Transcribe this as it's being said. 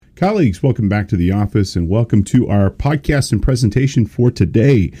Colleagues, welcome back to the office and welcome to our podcast and presentation for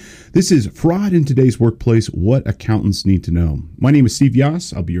today. This is Fraud in Today's Workplace, What Accountants Need to Know. My name is Steve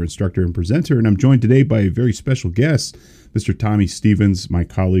Yoss. I'll be your instructor and presenter, and I'm joined today by a very special guest, Mr. Tommy Stevens, my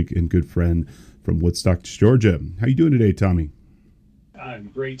colleague and good friend from Woodstock, Georgia. How you doing today, Tommy?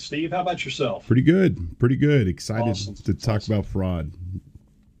 I'm great, Steve. How about yourself? Pretty good. Excited Awesome. to talk about fraud.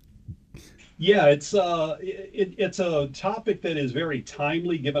 Yeah, it's a topic that is very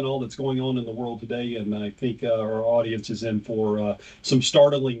timely given all that's going on in the world today, and I think our audience is in for some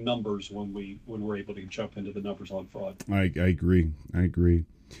startling numbers when we're able to jump into the numbers on fraud. I agree.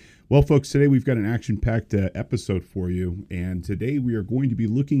 Well, folks, today we've got an action-packed episode for you, and today we are going to be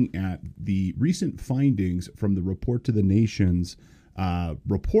looking at the recent findings from the Report to the Nations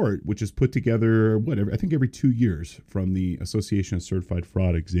report, which is put together, I think every 2 years from the Association of Certified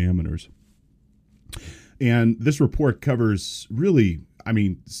Fraud Examiners. And this report covers really,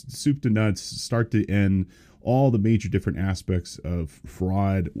 soup to nuts, start to end, all the major different aspects of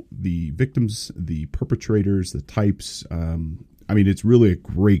fraud, the victims, the perpetrators, the types. It's really a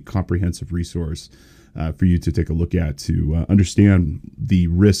great comprehensive resource for you to take a look at to understand the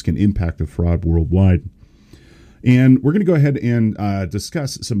risk and impact of fraud worldwide. And we're going to go ahead and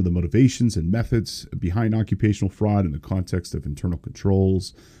discuss some of the motivations and methods behind occupational fraud in the context of internal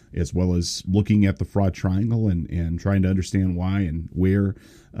controls, as well as looking at the fraud triangle and trying to understand why and where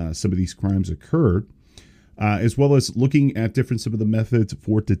some of these crimes occurred, as well as looking at some of the methods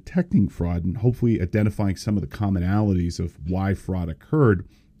for detecting fraud and hopefully identifying some of the commonalities of why fraud occurred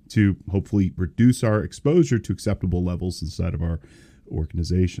to hopefully reduce our exposure to acceptable levels inside of our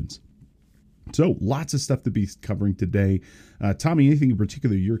organizations. So lots of stuff to be covering today. Tommy, anything in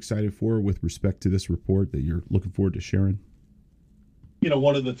particular you're excited for with respect to this report that you're looking forward to sharing? You know,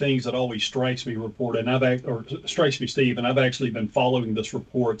 one of the things that always strikes me, Steve, and I've actually been following this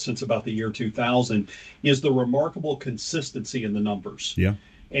report since about the year 2000, is the remarkable consistency in the numbers. Yeah.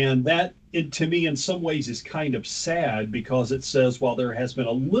 And that, to me, in some ways is kind of sad because it says while there has been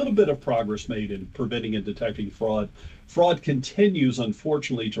a little bit of progress made in preventing and detecting fraud, fraud continues,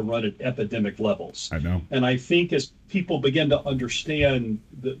 unfortunately, to run at epidemic levels. I know. And I think as people begin to understand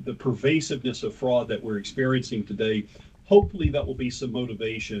the pervasiveness of fraud that we're experiencing today, hopefully that will be some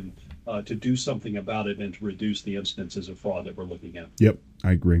motivation to do something about it and to reduce the instances of fraud that we're looking at. Yep,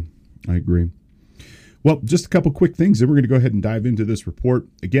 I agree. Well, just a couple quick things, then we're going to go ahead and dive into this report.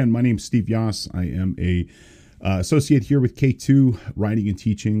 Again, my name is Steve Yoss. I am a associate here with K2, writing and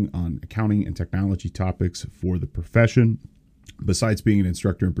teaching on accounting and technology topics for the profession. Besides being an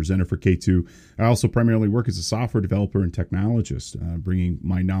instructor and presenter for K2, I also primarily work as a software developer and technologist, bringing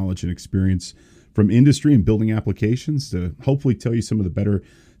my knowledge and experience from industry and building applications to hopefully tell you some of the better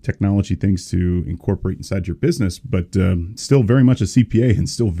technology things to incorporate inside your business, but still very much a CPA and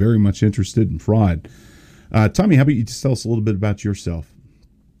still very much interested in fraud. Tommy, how about you just tell us a little bit about yourself?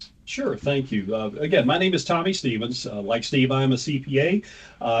 Sure, thank you. Again, my name is Tommy Stevens. Like Steve, I'm a CPA.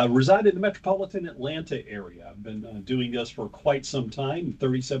 Reside in the metropolitan Atlanta area. I've been doing this for quite some time,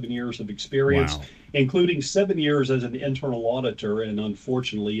 37 years of experience, Wow. including 7 years as an internal auditor. And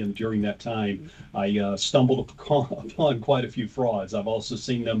unfortunately, and during that time, I stumbled upon quite a few frauds. I've also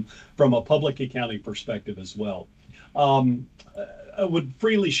seen them from a public accounting perspective as well. I would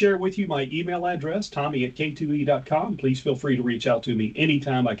freely share with you my email address, tommy@k2e.com. Please feel free to reach out to me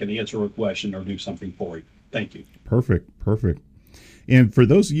anytime I can answer a question or do something for you. Thank you. Perfect. And for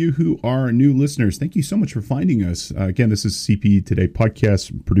those of you who are new listeners, thank you so much for finding us. Again, this is CPE Today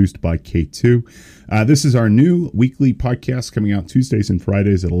podcast produced by K2. This is our new weekly podcast coming out Tuesdays and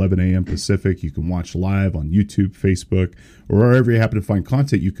Fridays at 11 a.m. Pacific. You can watch live on YouTube, Facebook, or wherever you happen to find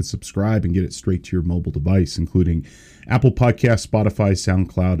content. You can subscribe and get it straight to your mobile device, including Apple Podcasts, Spotify,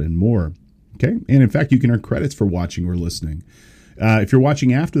 SoundCloud, and more. Okay. And in fact, you can earn credits for watching or listening. If you're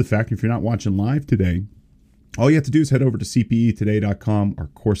watching after the fact, if you're not watching live today, all you have to do is head over to cpetoday.com. Our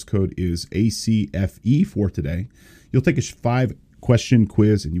course code is ACFE for today. You'll take a 5-question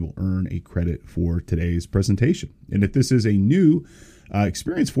quiz and you will earn a credit for today's presentation. And if this is a new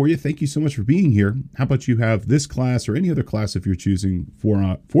experience for you, thank you so much for being here. How about you have this class or any other class if you're choosing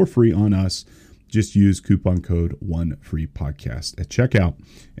for free on us? Just use coupon code ONEFREEPODCAST at checkout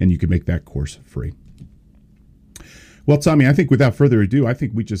and you can make that course free. Well, Tommy, I think without further ado, I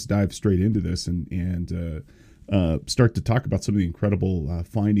think we just dive straight into this and start to talk about some of the incredible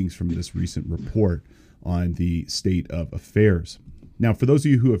findings from this recent report on the state of affairs. Now, for those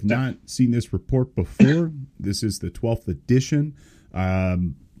of you who have not seen this report before, this is the 12th edition.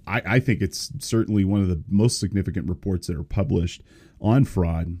 I think it's certainly one of the most significant reports that are published on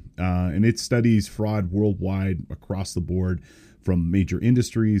fraud, and it studies fraud worldwide across the board from major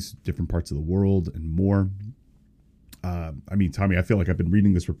industries, different parts of the world, and more. I mean, Tommy, I feel like I've been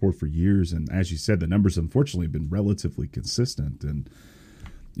reading this report for years, and as you said, the numbers unfortunately have been relatively consistent. And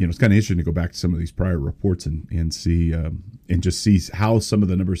it's kind of interesting to go back to some of these prior reports and see and just see how some of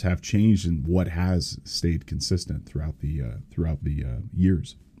the numbers have changed and what has stayed consistent throughout the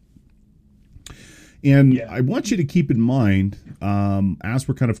years. And I want you to keep in mind, as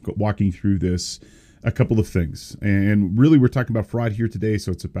we're kind of walking through this, a couple of things. And really, we're talking about fraud here today.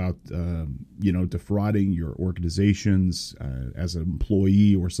 So it's about, defrauding your organizations as an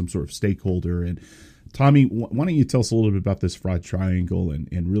employee or some sort of stakeholder. And Tommy, why don't you tell us a little bit about this fraud triangle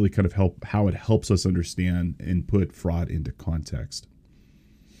and really kind of how it helps us understand and put fraud into context?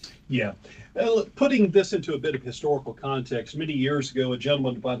 Yeah. Putting this into a bit of historical context, many years ago, a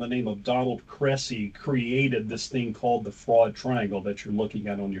gentleman by the name of Donald Cressy created this thing called the fraud triangle that you're looking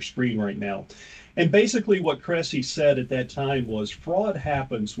at on your screen right now. And basically what Cressy said at that time was fraud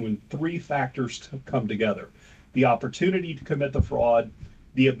happens when three factors come together: the opportunity to commit the fraud,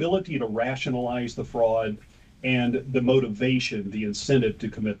 the ability to rationalize the fraud, and the motivation, the incentive to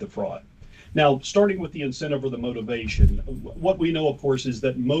commit the fraud. Now, starting with the incentive or the motivation, what we know, of course, is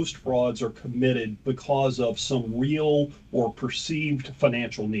that most frauds are committed because of some real or perceived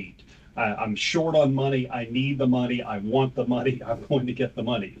financial need. I'm short on money. I need the money. I want the money. I'm going to get the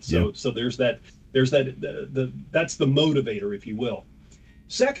money. So there's that. That's the motivator, if you will.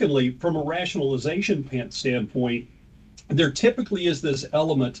 Secondly, from a rationalization standpoint, there typically is this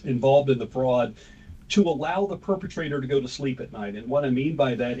element involved in the fraud to allow the perpetrator to go to sleep at night. And what I mean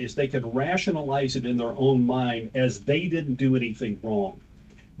by that is they can rationalize it in their own mind as they didn't do anything wrong.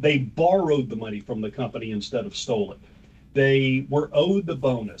 They borrowed the money from the company instead of stole it. They were owed the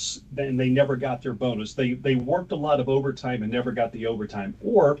bonus and they never got their bonus. They worked a lot of overtime and never got the overtime.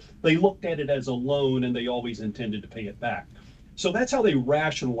 Or they looked at it as a loan and they always intended to pay it back. So that's how they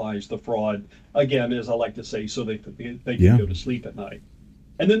rationalize the fraud, again, as I like to say, so they can go to sleep at night.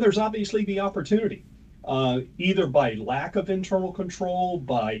 And then there's obviously the opportunity. Either by lack of internal control,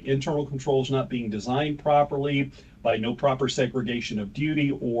 by internal controls not being designed properly, by no proper segregation of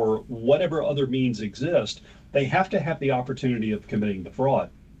duty, or whatever other means exist, they have to have the opportunity of committing the fraud.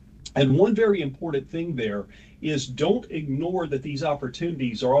 And one very important thing there is don't ignore that these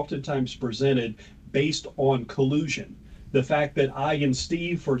opportunities are oftentimes presented based on collusion. The fact that I and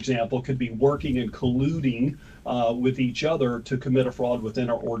Steve, for example, could be working and colluding with each other to commit a fraud within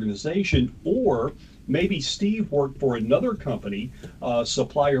our organization, or maybe Steve worked for another company,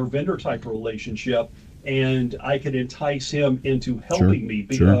 supplier-vendor type relationship, and I could entice him into helping me.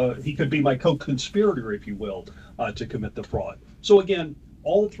 He could be my co-conspirator, if you will, to commit the fraud. So again,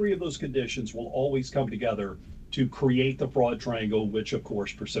 all three of those conditions will always come together to create the fraud triangle, which of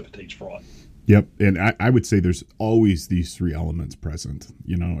course precipitates fraud. Yep. And I would say there's always these three elements present.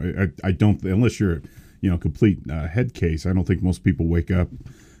 I don't, unless you're, complete head case, I don't think most people wake up,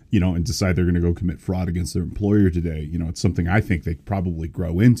 and decide they're going to go commit fraud against their employer today. It's something I think they probably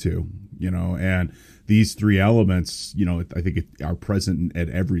grow into, and these three elements, I think are present at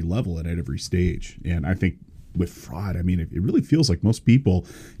every level and at every stage. And I think with fraud, I mean, it really feels like most people,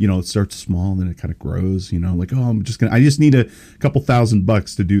 it starts small and then it kind of grows, like, oh, I just need a couple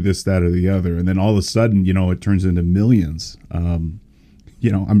 $1,000 to do this, that, or the other. And then all of a sudden, it turns into millions. I'm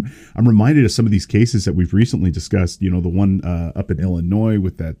reminded of some of these cases that we've recently discussed, the one up in Illinois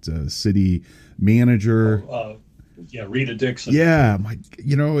with that city manager. Rita Dixon. Yeah.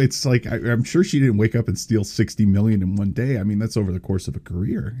 It's like, I'm sure she didn't wake up and steal 60 million in one day. I mean, that's over the course of a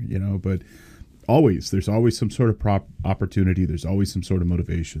career, but there's always some sort of opportunity. There's always some sort of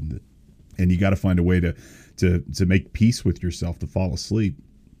motivation and you got to find a way to make peace with yourself, to fall asleep.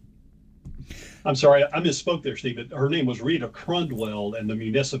 I'm sorry, I misspoke there, Steve. Her name was Rita Crundwell, and the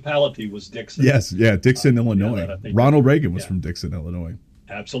municipality was Dixon. Yes, Dixon, Illinois. Ronald Reagan was from Dixon, Illinois.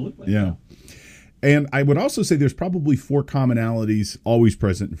 Absolutely. Yeah. And I would also say there's probably four commonalities always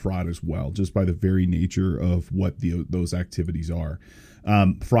present in fraud as well, just by the very nature of what those activities are.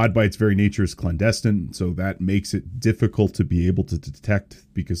 Fraud by its very nature is clandestine, so that makes it difficult to be able to detect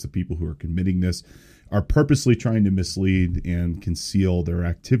because the people who are committing this are purposely trying to mislead and conceal their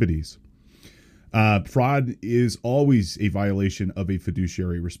activities. Fraud is always a violation of a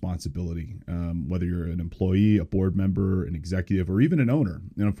fiduciary responsibility, whether you're an employee, a board member, an executive, or even an owner.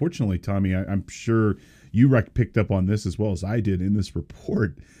 And unfortunately, Tommy, I'm sure you picked up on this as well as I did in this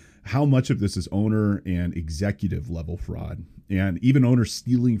report, how much of this is owner and executive level fraud, and even owners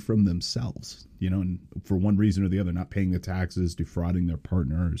stealing from themselves, and for one reason or the other, not paying the taxes, defrauding their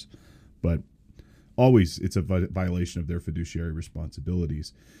partners. But always it's a violation of their fiduciary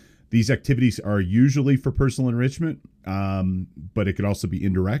responsibilities. These activities are usually for personal enrichment, but it could also be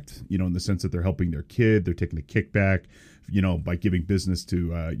indirect, in the sense that they're helping their kid, they're taking a kickback, by giving business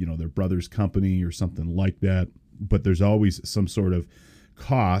to, their brother's company or something like that. But there's always some sort of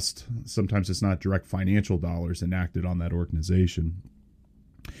cost. Sometimes it's not direct financial dollars enacted on that organization.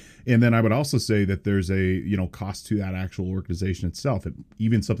 And then I would also say that there's a, cost to that actual organization itself.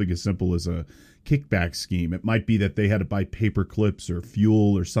 Even something as simple as a kickback scheme. It might be that they had to buy paper clips or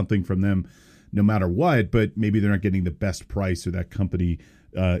fuel or something from them no matter what, but maybe they're not getting the best price, or that company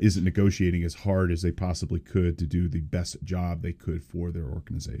isn't negotiating as hard as they possibly could to do the best job they could for their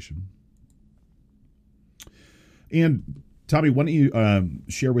organization. And Tommy, why don't you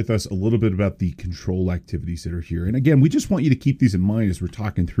share with us a little bit about the control activities that are here? And again, we just want you to keep these in mind as we're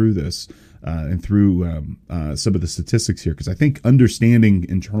talking through this and through some of the statistics here, because I think understanding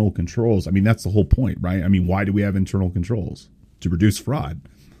internal controls, that's the whole point, right? Why do we have internal controls? To reduce fraud.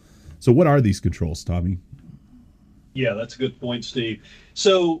 So what are these controls, Tommy? Yeah, that's a good point, Steve.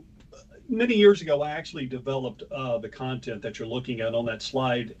 So many years ago, I actually developed the content that you're looking at on that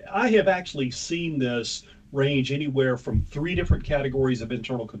slide. I have actually seen this range anywhere from 3 different categories of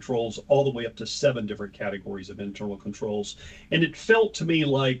internal controls all the way up to 7 different categories of internal controls. And it felt to me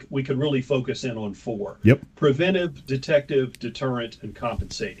like we could really focus in on 4. Yep. Preventive, detective, deterrent, and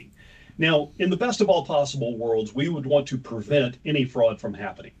compensating. Now, in the best of all possible worlds, we would want to prevent any fraud from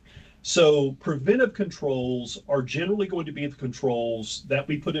happening. So preventive controls are generally going to be the controls that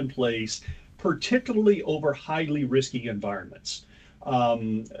we put in place, particularly over highly risky environments.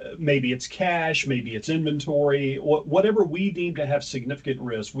 Maybe it's cash, maybe it's inventory, whatever we deem to have significant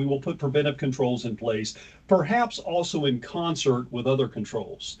risk, we will put preventive controls in place, perhaps also in concert with other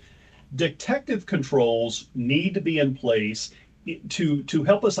controls. Detective controls need to be in place to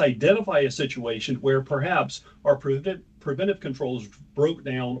help us identify a situation where perhaps our preventive controls broke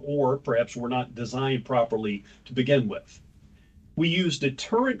down, or perhaps were not designed properly to begin with. We use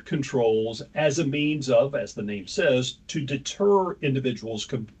deterrent controls as a means of, as the name says, to deter individuals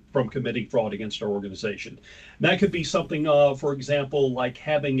from committing fraud against our organization. That could be something, for example, like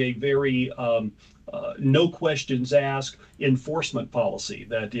having a very no questions asked enforcement policy,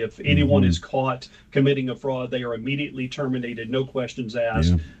 that if anyone is caught committing a fraud, they are immediately terminated, no questions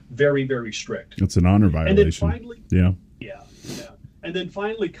asked, very, very strict. It's an honor violation. And then finally, yeah. And then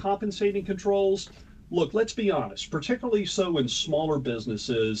finally, compensating controls. Look, let's be honest, particularly so in smaller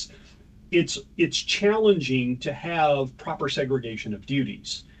businesses, it's challenging to have proper segregation of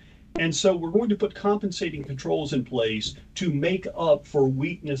duties. And so we're going to put compensating controls in place to make up for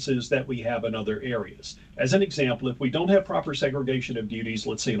weaknesses that we have in other areas. As an example, if we don't have proper segregation of duties,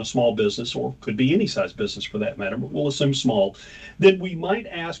 let's say in a small business, or could be any size business for that matter, but we'll assume small, then we might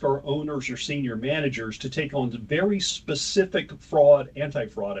ask our owners or senior managers to take on very specific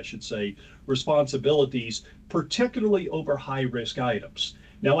anti-fraud, I should say, responsibilities, particularly over high-risk items.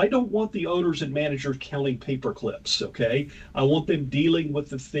 Now, I don't want the owners and managers counting paper clips, okay? I want them dealing with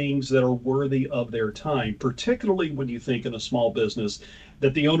the things that are worthy of their time, particularly when you think in a small business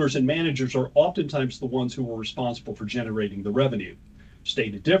that the owners and managers are oftentimes the ones who are responsible for generating the revenue.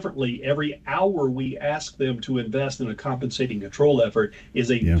 Stated differently, every hour we ask them to invest in a compensating control effort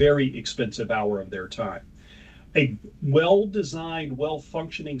is a very expensive hour of their time. A well-designed,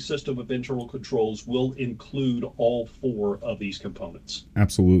 well-functioning system of internal controls will include all 4 of these components.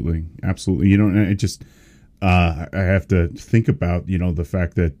 Absolutely. I just, I have to think about, the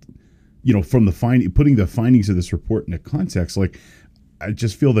fact that, from putting the findings of this report into context, I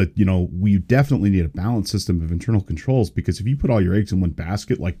just feel that, we definitely need a balanced system of internal controls, because if you put all your eggs in one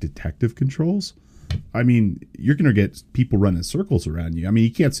basket, like detective controls, you're going to get people running circles around you.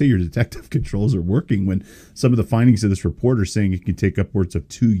 You can't say your detective controls are working when some of the findings of this report are saying it can take upwards of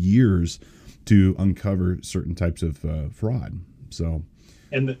 2 years to uncover certain types of fraud. So,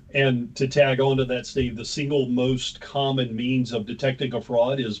 and to tag on to that, Steve, the single most common means of detecting a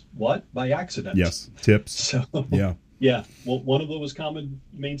fraud is what? By accident. Yes, tips. So, yeah. Well, one of those common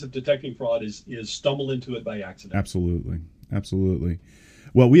means of detecting fraud is stumble into it by accident. Absolutely.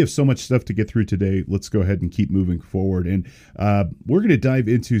 Well, we have so much stuff to get through today. Let's go ahead and keep moving forward. And we're going to dive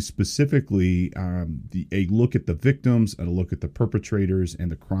into specifically a look at the victims and a look at the perpetrators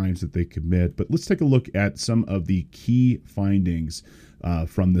and the crimes that they commit. But let's take a look at some of the key findings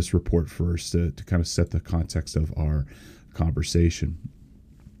from this report first to kind of set the context of our conversation.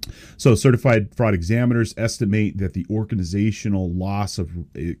 So certified fraud examiners estimate that the organizational loss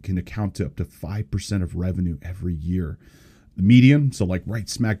can account to up to 5% of revenue every year. The median, so right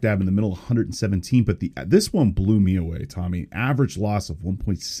smack dab in the middle, 117. But this one blew me away, Tommy. Average loss of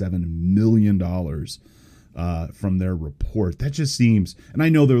 $1.7 million from their report. That just seems, and I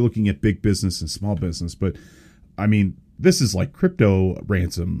know they're looking at big business and small business, but I mean, this is like crypto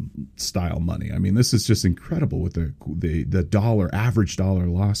ransom style money. I mean, this is just incredible with the average dollar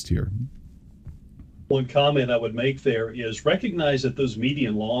lost here. One comment I would make there is recognize that those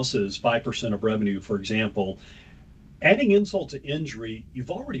median losses, 5% of revenue, for example, adding insult to injury,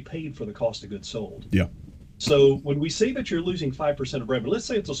 you've already paid for the cost of goods sold. Yeah. So when we say that you're losing 5% of revenue, let's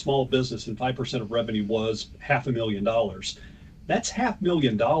say it's a small business and 5% of revenue was $500,000. That's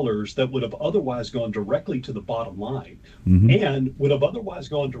 $500,000 that would have otherwise gone directly to the bottom line and would have otherwise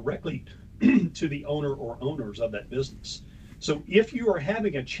gone directly to the owner or owners of that business. So if you are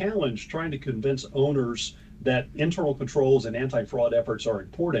having a challenge trying to convince owners that internal controls and anti-fraud efforts are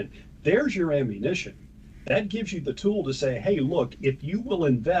important, there's your ammunition. That gives you the tool to say, hey, look, if you will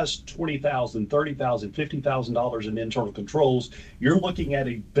invest $20,000, $30,000, $50,000 in internal controls, you're looking at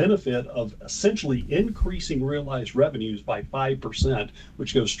a benefit of essentially increasing realized revenues by 5%,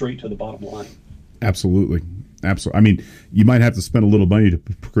 which goes straight to the bottom line. Absolutely. Absolutely. I mean, you might have to spend a little money to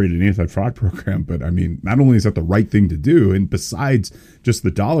create an anti-fraud program, but I mean, not only is that the right thing to do, and besides just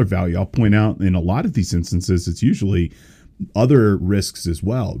the dollar value, I'll point out in a lot of these instances, it's usually other risks as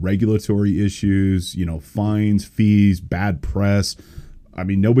well, regulatory issues, fines, fees, bad press. I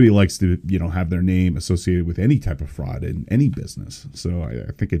mean, nobody likes to, have their name associated with any type of fraud in any business. So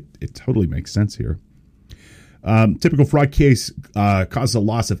I think it totally makes sense here. Typical fraud case causes a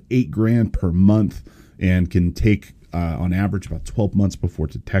loss of $8,000 per month and can take on average about 12 months before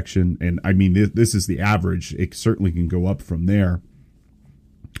detection. And I mean, this is the average. It certainly can go up from there.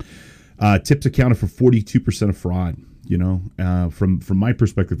 Tips accounted for 42% of fraud. From my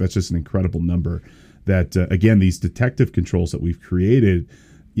perspective, that's just an incredible number. That again, these detective controls that we've created,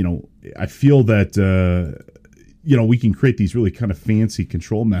 I feel that we can create these really kind of fancy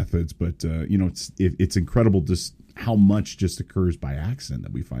control methods, but it's incredible just how much just occurs by accident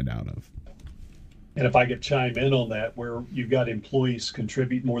that we find out of. And if I could chime in on that, where you've got employees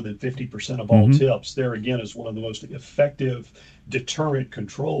contribute more than 50% of all tips, there again is one of the most effective deterrent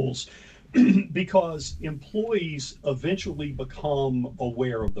controls because employees eventually become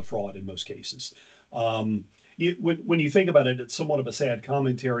aware of the fraud in most cases. When you think about it, it's somewhat of a sad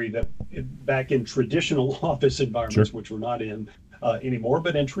commentary that back in traditional office environments, which we're not in anymore,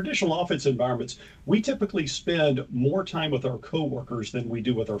 but in traditional office environments, we typically spend more time with our coworkers than we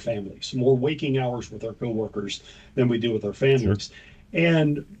do with our families, more waking hours with our coworkers than we do with our families.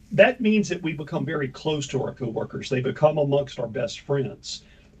 And that means that we become very close to our coworkers. They become amongst our best friends.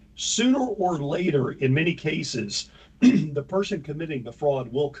 Sooner or later, in many cases, the person committing the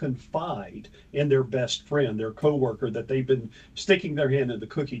fraud will confide in their best friend, their coworker, that they've been sticking their hand in the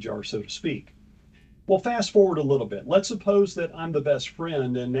cookie jar, so to speak. Well, fast forward a little bit. Let's suppose that I'm the best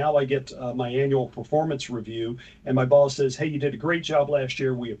friend, and now I get my annual performance review, and my boss says, hey, you did a great job last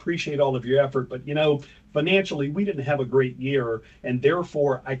year. We appreciate all of your effort, but financially, we didn't have a great year, and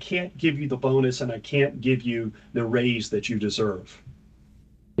therefore, I can't give you the bonus, and I can't give you the raise that you deserve.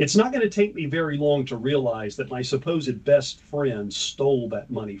 It's not going to take me very long to realize that my supposed best friend stole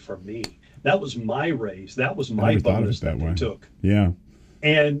that money from me. That was my raise. That was my bonus that they took. Yeah.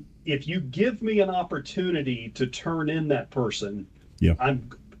 And if you give me an opportunity to turn in that person,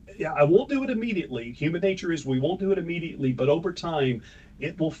 I won't do it immediately. Human nature is we won't do it immediately, but over time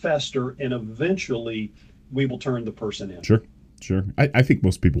it will fester and eventually we will turn the person in. Sure. I think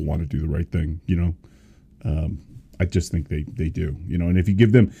most people want to do the right thing, I just think they do, and if you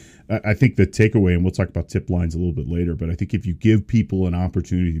give them, I think the takeaway, and we'll talk about tip lines a little bit later, but I think if you give people an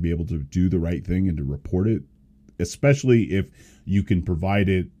opportunity to be able to do the right thing and to report it, especially if you can provide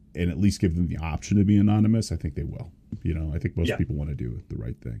it and at least give them the option to be anonymous, I think they will. I think most people want to do the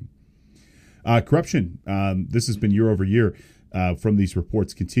right thing. Corruption. This has been year over year from these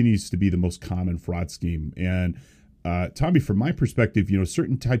reports, continues to be the most common fraud scheme. And Tommy, from my perspective,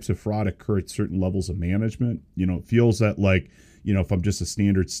 certain types of fraud occur at certain levels of management. It feels that if I'm just a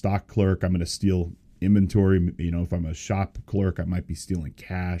standard stock clerk, I'm going to steal inventory. If I'm a shop clerk, I might be stealing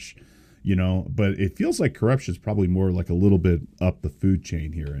cash. But it feels like corruption is probably more like a little bit up the food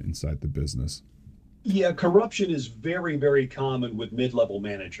chain here inside the business. Yeah, corruption is very, very common with mid-level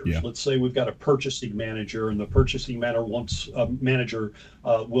managers. Yeah. Let's say we've got a purchasing manager, and the purchasing manager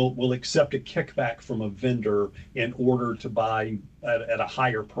will accept a kickback from a vendor in order to buy at a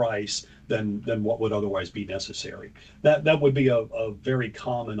higher price than what would otherwise be necessary. That would be a very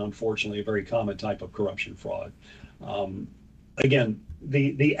common, unfortunately, a very common type of corruption fraud. Again,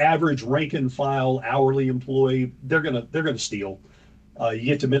 the average rank and file hourly employee, they're gonna steal. You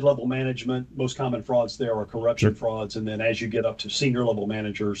get to mid-level management, most common frauds there are corruption Sure. frauds, and then as you get up to senior level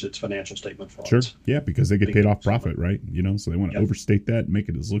managers, it's financial statement Sure. frauds. Yeah, because they get paid off profit, right? So they want to Yep. overstate that and make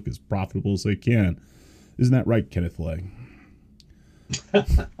it as look as profitable as they can. Isn't that right, Kenneth Lay?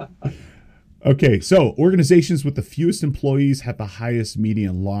 Okay, so organizations with the fewest employees have the highest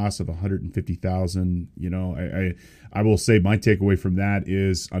median loss of 150,000. I will say my takeaway from that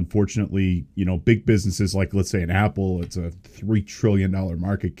is, unfortunately, big businesses like, let's say, an Apple, it's a $3 trillion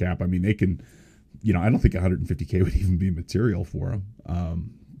market cap. I mean, they can, I don't think 150K would even be material for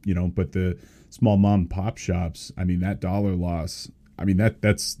them. But the small mom and pop shops, I mean, that dollar loss, I mean,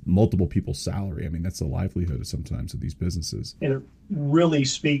 that's multiple people's salary. I mean, that's the livelihood of sometimes of these businesses. And it really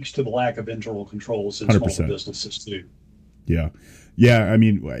speaks to the lack of internal controls in small 100%. businesses too. Yeah. Yeah. I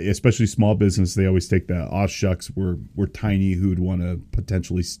mean, especially small business, they always take the, oh, shucks, we're tiny, who would want to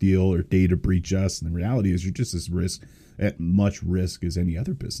potentially steal or data breach us. And the reality is you're just at much risk as any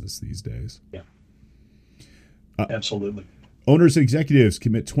other business these days. Yeah. Absolutely. Owners and executives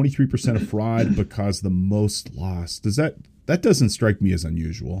commit 23% of fraud but cause the most loss. That doesn't strike me as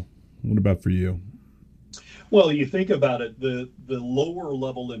unusual. What about for you? Well, you think about it, the lower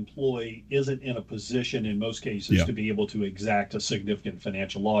level employee isn't in a position in most cases to be able to exact a significant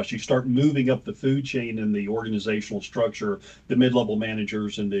financial loss. You start moving up the food chain in the organizational structure, the mid-level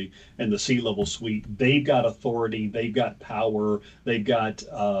managers and the C-level suite, they've got authority, they've got power, they've got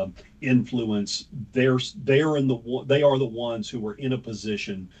influence. They are the ones who are in a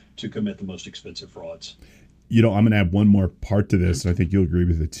position to commit the most expensive frauds. I'm going to add one more part to this, and I think you'll agree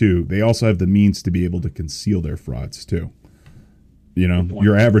with it too. They also have the means to be able to conceal their frauds too.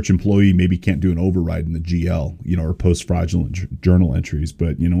 Your average employee maybe can't do an override in the GL, or post fraudulent journal entries,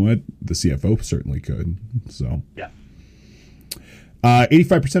 but you know what? The CFO certainly could. So, yeah.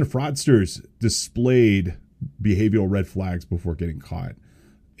 85% of fraudsters displayed behavioral red flags before getting caught.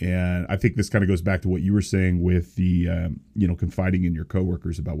 And I think this kind of goes back to what you were saying with the, confiding in your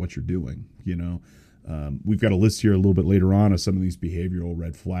coworkers about what you're doing, We've got a list here a little bit later on of some of these behavioral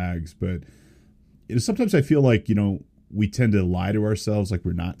red flags, but sometimes I feel like, we tend to lie to ourselves like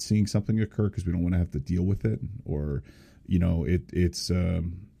we're not seeing something occur because we don't want to have to deal with it, or,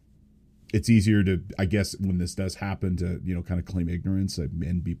 it's easier to, I guess, when this does happen to, kind of claim ignorance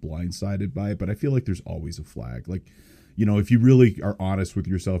and be blindsided by it. But I feel like there's always a flag. Like, if you really are honest with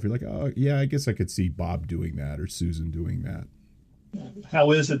yourself, you're like, oh yeah, I guess I could see Bob doing that or Susan doing that.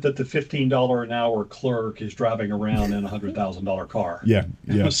 How is it that the $15 an hour clerk is driving around in a $100,000 car? Yeah.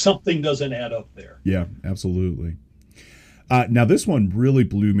 Something doesn't add up there. Yeah, absolutely. Now, this one really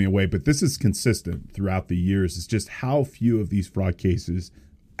blew me away, but this is consistent throughout the years. It's just how few of these fraud cases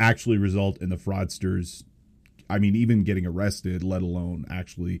actually result in the fraudsters, even getting arrested, let alone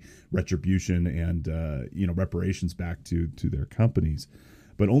actually retribution and, reparations back to their companies.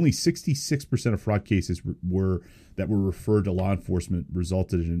 But only 66% of fraud cases were referred to law enforcement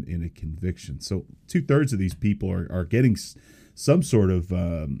resulted in a conviction. So 2/3 of these people are getting some sort of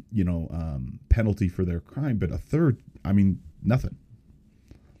penalty for their crime, but a third, nothing.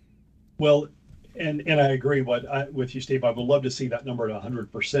 Well, and I agree with you, Steve. I would love to see that number at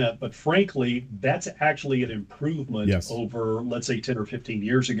 100%, but frankly, that's actually an improvement over, let's say, 10 or 15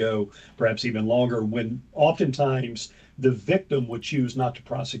 years ago, perhaps even longer, when oftentimes the victim would choose not to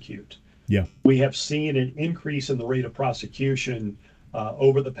prosecute. Yeah. We have seen an increase in the rate of prosecution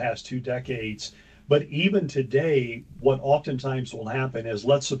over the past 2 decades. But even today, what oftentimes will happen is,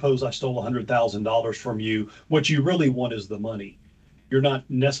 let's suppose I stole $100,000 from you. What you really want is the money. You're not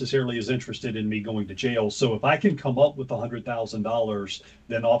necessarily as interested in me going to jail. So if I can come up with $100,000,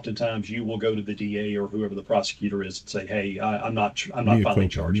 then oftentimes you will go to the DA or whoever the prosecutor is and say, "Hey, I'm not filing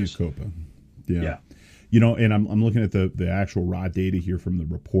charges." Yeah. And I'm looking at the actual raw data here from the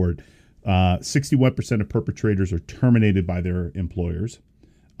report. 61% of perpetrators are terminated by their employers.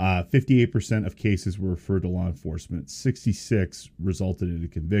 58% of cases were referred to law enforcement. 66 resulted in a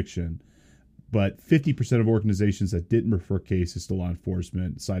conviction. But 50% of organizations that didn't refer cases to law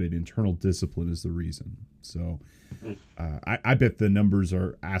enforcement cited internal discipline as the reason. So I bet the numbers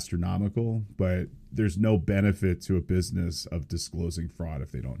are astronomical, but there's no benefit to a business of disclosing fraud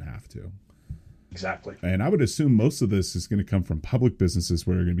if they don't have to. Exactly. And I would assume most of this is going to come from public businesses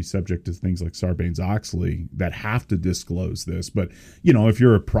where they're going to be subject to things like Sarbanes-Oxley that have to disclose this. But, if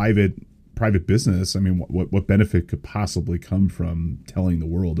you're a private business, what benefit could possibly come from telling the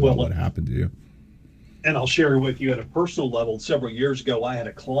world about what happened to you? And I'll share with you at a personal level. Several years ago, I had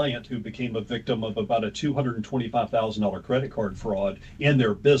a client who became a victim of about a $225,000 credit card fraud in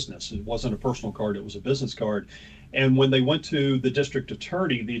their business. It wasn't a personal card, it was a business card. And when they went to the district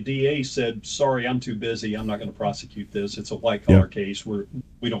attorney, the DA said, "Sorry, I'm too busy. I'm not going to prosecute this. It's a white collar case.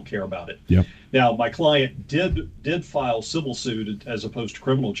 We don't care about it." Yeah. Now, my client did file civil suit as opposed to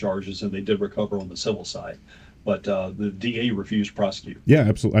criminal charges, and they did recover on the civil side. But the DA refused to prosecute. Yeah,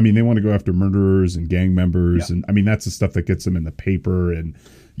 absolutely. I mean, they want to go after murderers and gang members, and I mean that's the stuff that gets them in the paper, and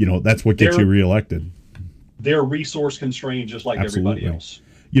that's what gets you reelected. They're resource constrained, just like everybody else.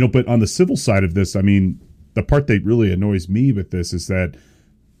 But on the civil side of this, I mean, the part that really annoys me with this is that,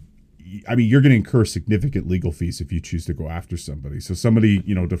 I mean, you're going to incur significant legal fees if you choose to go after somebody. So somebody,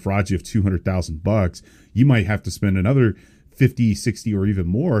 defrauds you of $200,000, you might have to spend another 50, 60, or even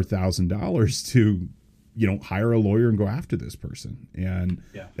more $1,000 to, hire a lawyer and go after this person. And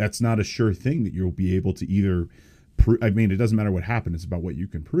that's not a sure thing that you'll be able to either I mean, it doesn't matter what happened. It's about what you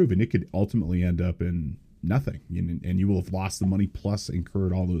can prove. And it could ultimately end up in nothing. And you will have lost the money plus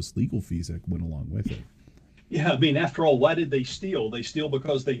incurred all those legal fees that went along with it. Yeah, I mean, after all, why did they steal? They steal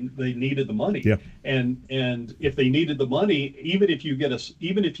because they needed the money. Yeah. And if they needed the money, even if you get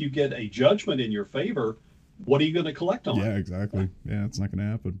a judgment in your favor, what are you going to collect on? Yeah, exactly. Yeah, it's not going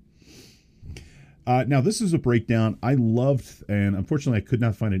to happen. Now, this is a breakdown I loved, and unfortunately, I could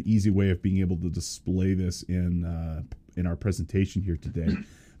not find an easy way of being able to display this in our presentation here today.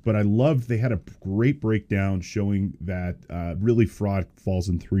 But I loved they had a great breakdown showing that really fraud falls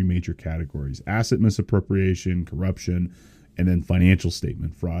in three major categories: asset misappropriation, corruption, and then financial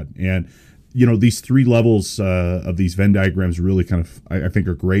statement fraud. And these three levels of these Venn diagrams really kind of, I think,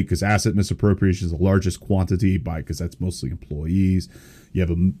 are great, because asset misappropriation is the largest quantity because that's mostly employees. You have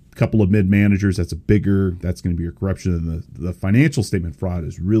a couple of mid-managers, that's going to be your corruption. And the financial statement fraud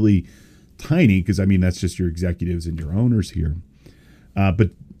is really tiny, because, I mean, that's just your executives and your owners here.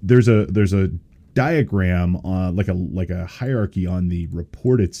 But there's a diagram, like a hierarchy on the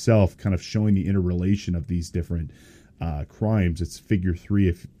report itself, kind of showing the interrelation of these different crimes. It's figure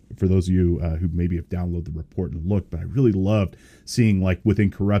 3 for those of you who maybe have downloaded the report and looked. But I really loved seeing, like, within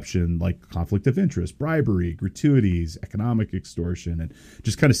corruption, like conflict of interest, bribery, gratuities, economic extortion, and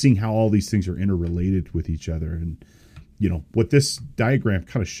just kind of seeing how all these things are interrelated with each other. And what this diagram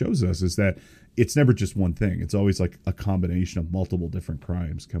kind of shows us is that it's never just one thing. It's always like a combination of multiple different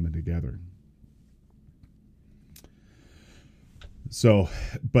crimes coming together. So,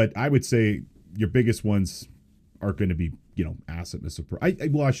 but I would say your biggest ones are going to be, asset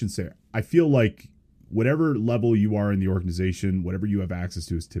misappropriation. Well, I shouldn't say. I feel like whatever level you are in the organization, whatever you have access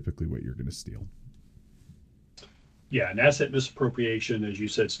to is typically what you're going to steal. Yeah, and asset misappropriation, as you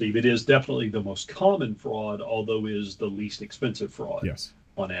said, Steve, it is definitely the most common fraud, although it is the least expensive fraud. Yes.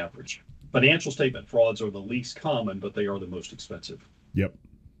 On average. Financial statement frauds are the least common, but they are the most expensive. Yep.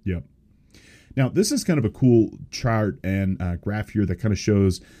 Now, this is kind of a cool chart and graph here that kind of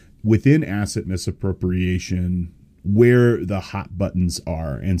shows within asset misappropriation where the hot buttons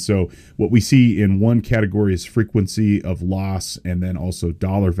are. And so what we see in one category is frequency of loss, and then also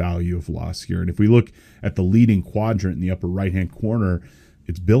dollar value of loss here. And if we look at the leading quadrant in the upper right-hand corner,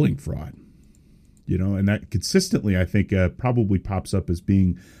 it's billing fraud. And that consistently, I think, probably pops up as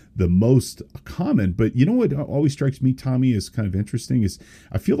being the most common. But what always strikes me, Tommy, is kind of interesting is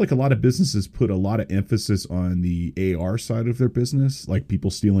I feel like a lot of businesses put a lot of emphasis on the AR side of their business, like people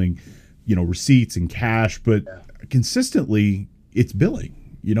stealing, receipts and cash, but consistently it's billing.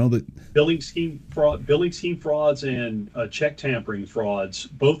 That billing scheme frauds and check tampering frauds,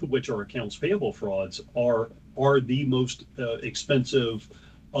 both of which are accounts payable frauds, are the most expensive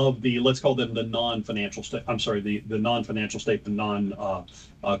of the, let's call them the non-financial state. I'm sorry, the non-financial state, the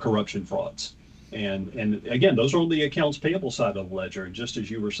non-corruption frauds. And again, those are on the accounts payable side of the ledger. And just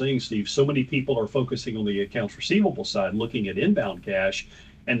as you were saying, Steve, so many people are focusing on the accounts receivable side, looking at inbound cash,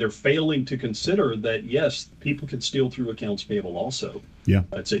 and they're failing to consider that, yes, people can steal through accounts payable also. Yeah.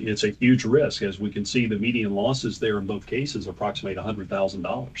 It's a huge risk. As we can see, the median losses there in both cases approximate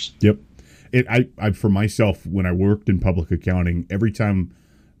 $100,000. Yep. I for myself, when I worked in public accounting, every time,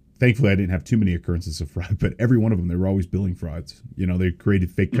 thankfully I didn't have too many occurrences of fraud, but every one of them, they were always billing frauds. They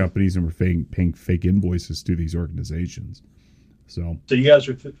created fake companies and were paying fake invoices to these organizations. So you guys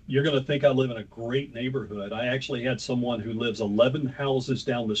you're going to think I live in a great neighborhood. I actually had someone who lives 11 houses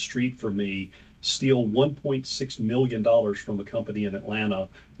down the street from me steal $1.6 million from a company in Atlanta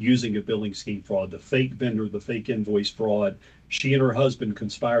using a billing scheme fraud, the fake vendor, the fake invoice fraud. She and her husband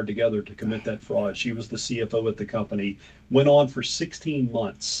conspired together to commit that fraud. She was the CFO at the company, went on for 18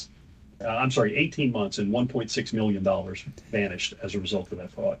 months, and $1.6 million vanished as a result of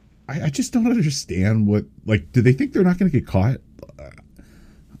that fraud. I just don't understand do they think they're not going to get caught?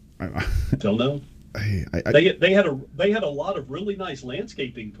 Don't know. They had a lot of really nice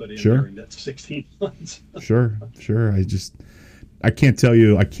landscaping put in Sure. during that 16 months. Sure. I can't tell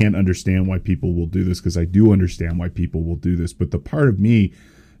you, I can't understand why people will do this, because I do understand why people will do this. But the part of me,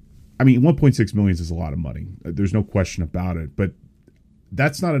 I mean, 1.6 million is a lot of money. There's no question about it. But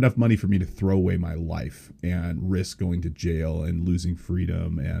that's not enough money for me to throw away my life and risk going to jail and losing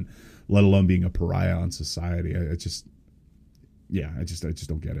freedom, and let alone being a pariah on society. I just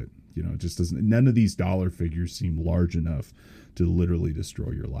don't get it. It just doesn't. None of these dollar figures seem large enough to literally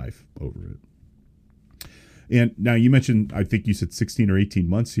destroy your life over it. And now you mentioned, I think you said 16 or 18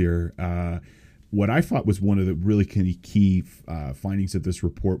 months here. What I thought was one of the really key findings of this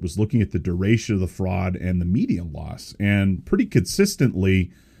report was looking at the duration of the fraud and the median loss. And pretty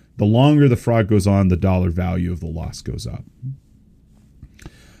consistently, the longer the fraud goes on, the dollar value of the loss goes up.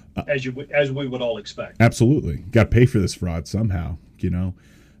 As we would all expect. Absolutely. Got to pay for this fraud somehow,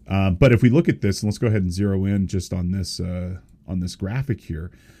 But if we look at this, and let's go ahead and zero in just on this graphic here,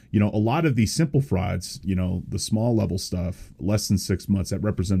 a lot of these simple frauds, the small level stuff, less than 6 months, that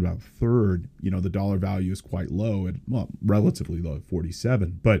represent about a third. The dollar value is quite low relatively low at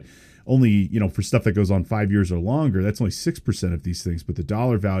 47, but only, for stuff that goes on 5 years or longer, that's only 6% of these things, but the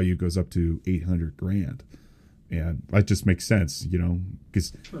dollar value goes up to 800 grand. And that just makes sense,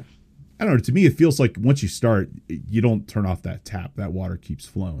 because Sure. I don't know, to me, it feels like once you start, you don't turn off that tap. That water keeps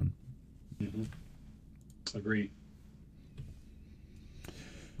flowing. Mm-hmm. Agreed.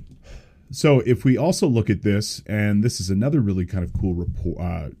 So if we also look at this, and this is another really kind of cool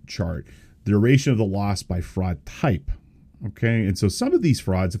chart, the duration of the loss by fraud type. Okay. And so some of these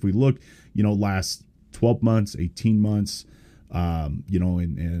frauds, if we look, last 12 months, 18 months,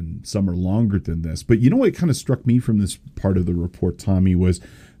 and some are longer than this. But what kind of struck me from this part of the report, Tommy, was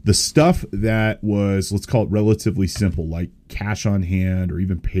the stuff that was, let's call it relatively simple, like cash on hand or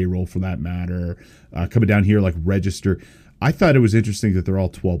even payroll for that matter, coming down here like register. I thought it was interesting that they're all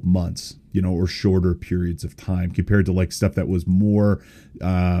 12 months, or shorter periods of time compared to like stuff that was more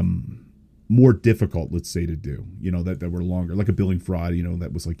difficult, let's say, to do, that were longer, like a billing fraud,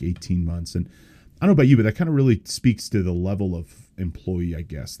 that was like 18 months. And I don't know about you, but that kind of really speaks to the level of employee, I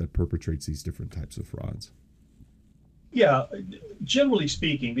guess, that perpetrates these different types of frauds. Yeah, generally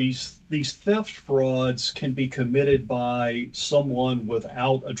speaking, these theft frauds can be committed by someone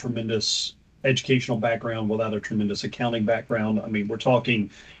without a tremendous educational background, without a tremendous accounting background. I mean, we're talking,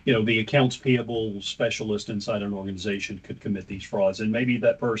 the accounts payable specialist inside an organization could commit these frauds, and maybe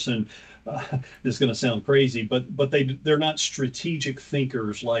that person, this is going to sound crazy, but they're not strategic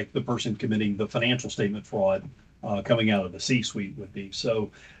thinkers like the person committing the financial statement fraud coming out of the C-suite would be. So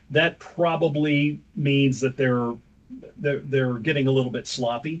that probably means that they're getting a little bit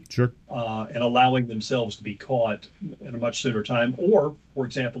sloppy, Sure, and allowing themselves to be caught in a much sooner time. Or, for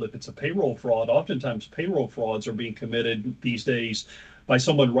example, if it's a payroll fraud, oftentimes payroll frauds are being committed these days by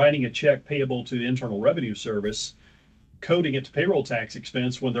someone writing a check payable to the Internal Revenue Service, coding it to payroll tax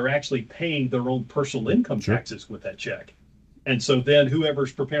expense when they're actually paying their own personal income taxes with that check. And so then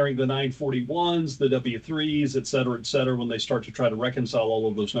whoever's preparing the 941s, the W-3s, et cetera, when they start to try to reconcile all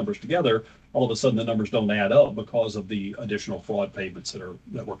of those numbers together, all of a sudden the numbers don't add up because of the additional fraud payments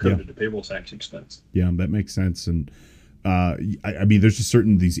that were coded to payroll tax expense. Yeah, that makes sense. And I mean, there's just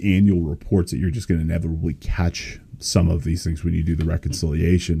certain these annual reports that you're just going to inevitably catch some of these things when you do the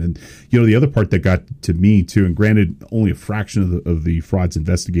reconciliation. And the other part that got to me too, and granted only a fraction of the frauds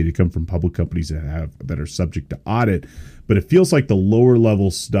investigated come from public companies that are subject to audit, but it feels like the lower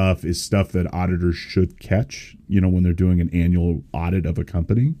level stuff is stuff that auditors should catch, when they're doing an annual audit of a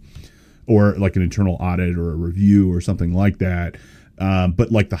company, or like an internal audit or a review or something like that.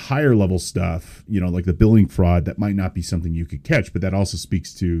 But like the higher level stuff, like the billing fraud, that might not be something you could catch, but that also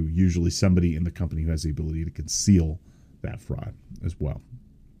speaks to usually somebody in the company who has the ability to conceal that fraud as well.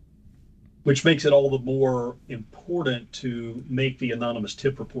 Which makes it all the more important to make the anonymous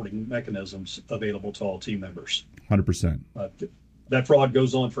tip reporting mechanisms available to all team members. 100%. That fraud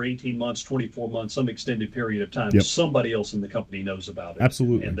goes on for 18 months, 24 months, some extended period of time. Yep. Somebody else in the company knows about it.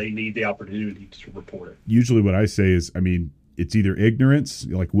 Absolutely. And they need the opportunity to report it. Usually what I say is, it's either ignorance,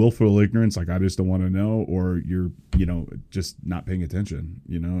 like willful ignorance, like I just don't want to know, or you're, just not paying attention,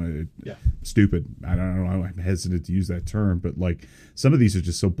 stupid. I don't know. I'm hesitant to use that term, but like some of these are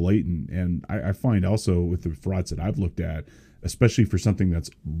just so blatant. And I find also with the frauds that I've looked at, especially for something that's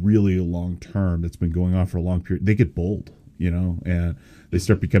really long term, that's been going on for a long period, they get bold, and they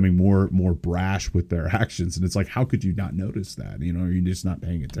start becoming more brash with their actions. And it's like, how could you not notice that? Are you just not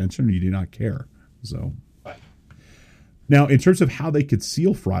paying attention, or you do not care? So. Now, in terms of how they could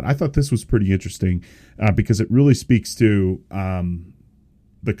conceal fraud, I thought this was pretty interesting because it really speaks to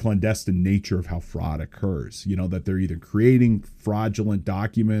the clandestine nature of how fraud occurs. You know, that they're either creating fraudulent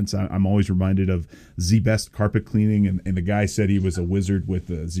documents. I'm always reminded of Z-Best carpet cleaning, and the guy said he was a wizard with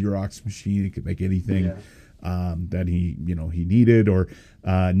a Xerox machine. He could make anything that he needed. Or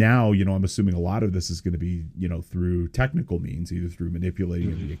now, I'm assuming a lot of this is going to be, through technical means, either through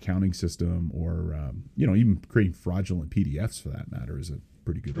manipulating the accounting system or, even creating fraudulent PDFs for that matter is a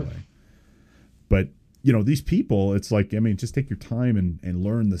pretty good way. But these people, it's like, just take your time and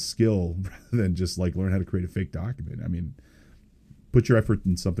learn the skill rather than just like learn how to create a fake document. Put your effort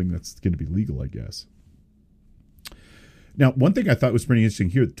in something that's going to be legal, I guess. Now, one thing I thought was pretty interesting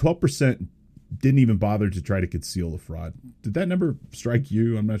here, 12% didn't even bother to try to conceal the fraud. Did that number strike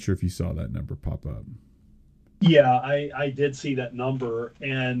you? I'm not sure if you saw that number pop up. Yeah, I did see that number,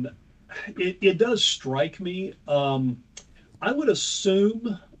 and it does strike me. I would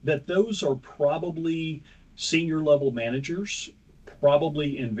assume that those are probably senior level managers,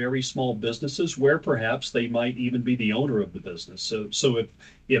 probably in very small businesses where perhaps they might even be the owner of the business. So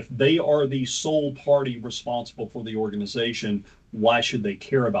if they are the sole party responsible for the organization, why should they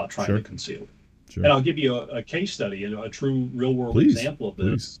care about trying to conceal it? Sure. And I'll give you a case study, a true real world example of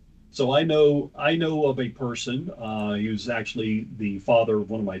this. Please. So I know of a person, he was actually the father of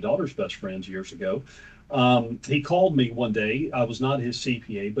one of my daughter's best friends years ago. He called me one day. I was not his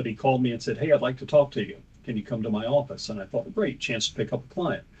CPA, but he called me and said, "Hey, I'd like to talk to you. Can you come to my office?" And I thought, great, chance to pick up a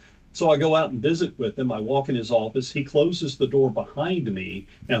client. So I go out and visit with him. I walk in his office. He closes the door behind me.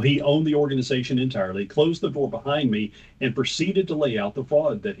 Now, he owned the organization entirely, closed the door behind me, and proceeded to lay out the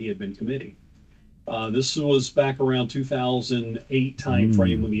fraud that he had been committing. This was back around 2008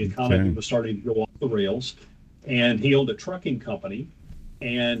 timeframe when the economy was starting to go off the rails. And he owned a trucking company.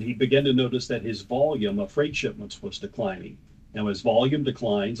 And he began to notice that his volume of freight shipments was declining. Now, as volume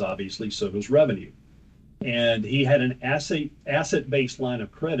declines, obviously, so does revenue. And he had an asset-based line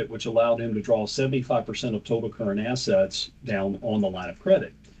of credit, which allowed him to draw 75% of total current assets down on the line of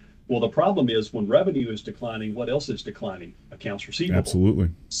credit. Well, the problem is when revenue is declining, what else is declining? Accounts receivable. Absolutely.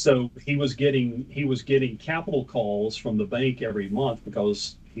 So he was getting capital calls from the bank every month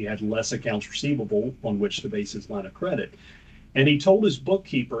because he had less accounts receivable on which to base his line of credit. And he told his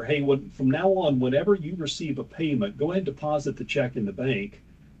bookkeeper, "Hey, from now on, whenever you receive a payment, go ahead and deposit the check in the bank,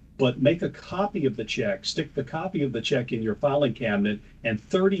 but make a copy of the check, stick the copy of the check in your filing cabinet, and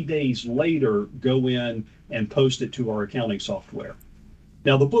 30 days later, go in and post it to our accounting software."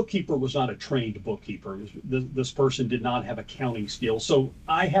 Now, the bookkeeper was not a trained bookkeeper. This person did not have accounting skills. So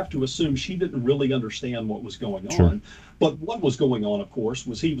I have to assume she didn't really understand what was going on. But what was going on, of course,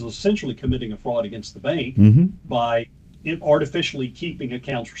 was he was essentially committing a fraud against the bank by artificially keeping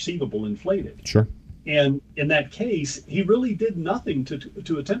accounts receivable inflated. Sure. And in that case, he really did nothing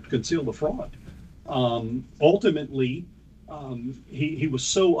to attempt to conceal the fraud. Ultimately, he was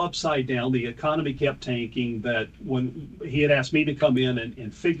so upside down, the economy kept tanking, that when he had asked me to come in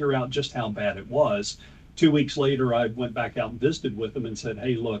and figure out just how bad it was, 2 weeks later, I went back out and visited with him and said,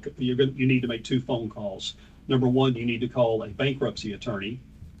 "Hey, look, you need to make 2 phone calls. Number one, you need to call a bankruptcy attorney,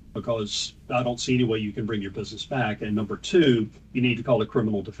 because I don't see any way you can bring your business back. And number two, you need to call a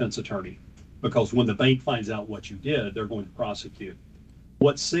criminal defense attorney, because when the bank finds out what you did, they're going to prosecute."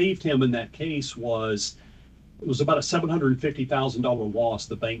 What saved him in that case was it was about a $750,000 loss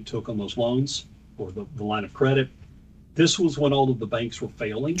the bank took on those loans, or the line of credit. This was when all of the banks were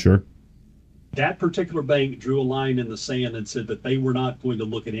failing. Sure. That particular bank drew a line in the sand and said that they were not going to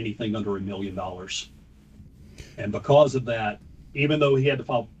look at anything under $1 million. And because of that, even though he had to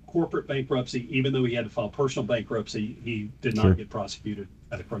file corporate bankruptcy, even though he had to file personal bankruptcy, he did not get prosecuted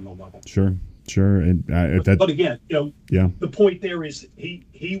at a criminal level. Sure. And but again, the point there is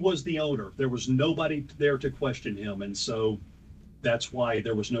he was the owner. There was nobody there to question him, and so that's why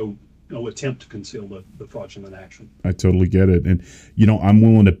there was no attempt to conceal the fraudulent action. I totally get it. And, I'm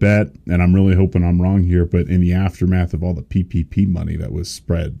willing to bet, and I'm really hoping I'm wrong here, but in the aftermath of all the PPP money that was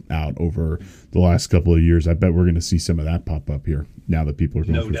spread out over the last couple of years, I bet we're going to see some of that pop up here now that people are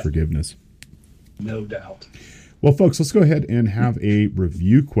going for forgiveness. No doubt. Well, folks, let's go ahead and have a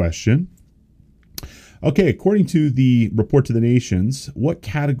review question. Okay, according to the Report to the Nations, what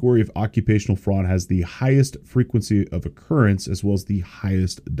category of occupational fraud has the highest frequency of occurrence as well as the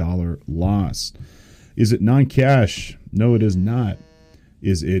highest dollar loss? Is it non-cash? No, it is not.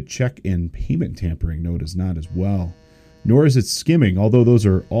 Is it check and payment tampering? No, it is not as well. Nor is it skimming, although those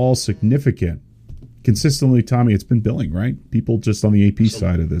are all significant. Consistently, Tommy, it's been billing, right? People just on the AP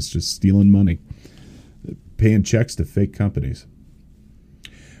side of this, just stealing money, paying checks to fake companies.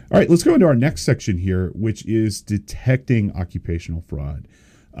 All right, let's go into our next section here, which is detecting occupational fraud.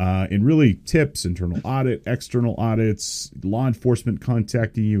 and really tips, internal audit, external audits, law enforcement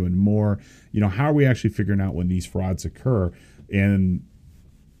contacting you, and more. How are we actually figuring out when these frauds occur? And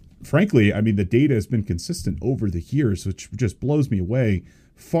frankly, I mean, the data has been consistent over the years, which just blows me away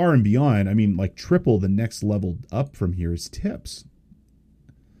far and beyond. I mean, like triple the next level up from here is tips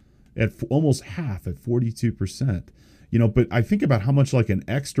at almost half, at 42%. But I think about how much like an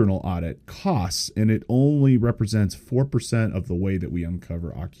external audit costs, and it only represents 4% of the way that we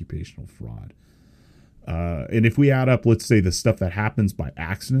uncover occupational fraud. And if we add up, let's say, the stuff that happens by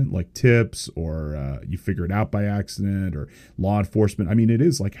accident, like tips, or you figure it out by accident, or law enforcement, I mean, it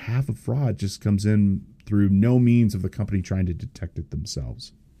is like half of fraud just comes in through no means of the company trying to detect it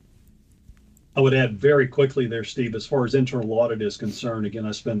themselves. I would add very quickly there, Steve, as far as internal audit is concerned, again,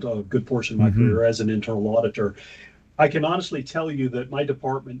 I spent a good portion of my career as an internal auditor. I can honestly tell you that my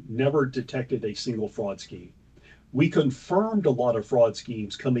department never detected a single fraud scheme. We confirmed a lot of fraud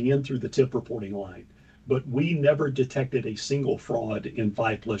schemes coming in through the tip reporting line, but we never detected a single fraud in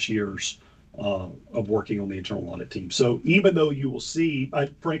 5+ years of working on the internal audit team. So even though you will see,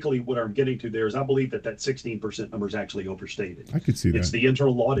 frankly, what I'm getting to there is I believe that 16% number is actually overstated. I could see that. It's the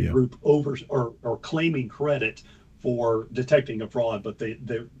internal audit group or claiming credit for detecting a fraud, but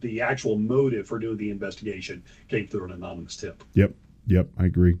the actual motive for doing the investigation came through an anonymous tip. Yep, I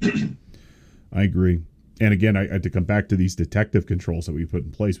agree. I agree. And again, I had to come back to these detective controls that we put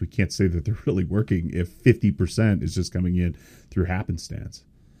in place. We can't say that they're really working if 50% is just coming in through happenstance.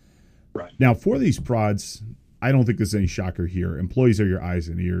 Right. Now, for these frauds, I don't think there's any shocker here. Employees are your eyes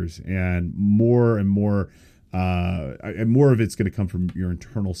and ears, and more of it's going to come from your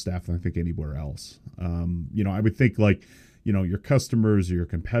internal staff than I think anywhere else. I would think your customers or your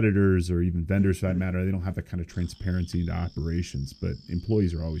competitors or even vendors for that matter, they don't have that kind of transparency into operations, but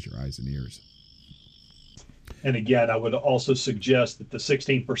employees are always your eyes and ears. And again, I would also suggest that the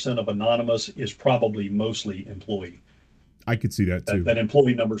 16% of anonymous is probably mostly employee. I could see that too. That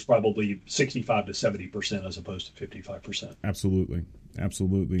employee number is probably 65 to 70% as opposed to 55%. Absolutely.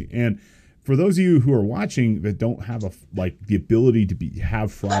 And for those of you who are watching that don't have the ability to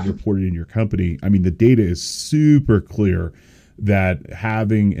have fraud reported in your company, I mean, the data is super clear that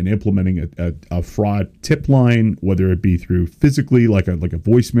having and implementing a fraud tip line, whether it be through physically like a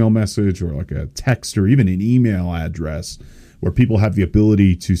voicemail message or like a text or even an email address, where people have the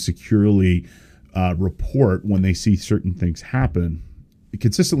ability to securely report when they see certain things happen, it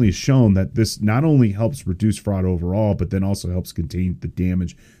consistently has shown that this not only helps reduce fraud overall, but then also helps contain the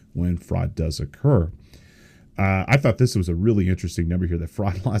damage when fraud does occur. I thought this was a really interesting number here, that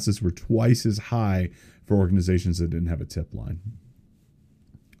fraud losses were twice as high for organizations that didn't have a tip line.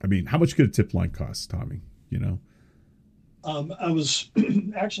 I mean, how much could a tip line cost, Tommy? I was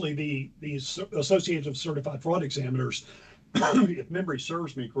actually the Association of Certified Fraud Examiners, if memory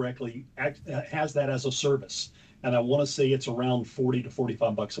serves me correctly, has that as a service. And I want to say it's around $40 to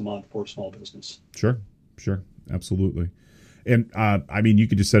 $45 a month for a small business. Sure. Absolutely. And I mean, you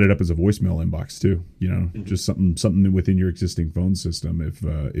could just set it up as a voicemail inbox too, just something within your existing phone system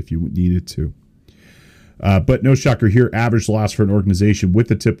if you needed to. But no shocker here, average loss for an organization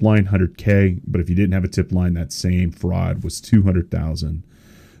with a tip line, $100K. But if you didn't have a tip line, that same fraud was $200,000.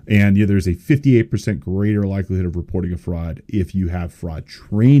 And there's a 58% greater likelihood of reporting a fraud if you have fraud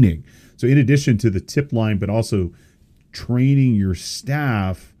training. So in addition to the tip line, but also training your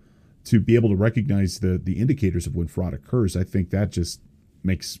staff to be able to recognize the indicators of when fraud occurs, I think that just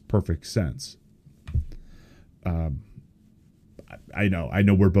makes perfect sense. I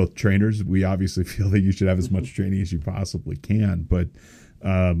know we're both trainers. We obviously feel that you should have as much training as you possibly can, but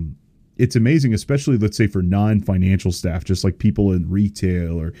it's amazing, especially let's say for non-financial staff, just like people in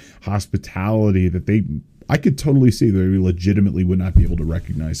retail or hospitality, that I could totally see that they legitimately would not be able to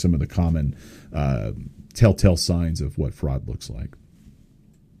recognize some of the common telltale signs of what fraud looks like.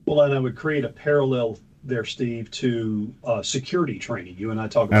 Well, and I would create a parallel there, Steve, to security training. You and I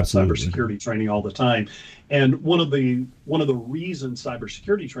talk about cybersecurity training all the time. And one of the reasons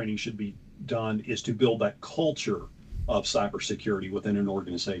cybersecurity training should be done is to build that culture of cybersecurity within an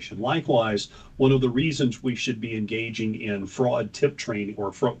organization. Likewise, one of the reasons we should be engaging in fraud tip training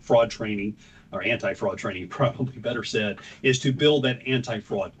or fraud training, or anti-fraud training, probably better said, is to build that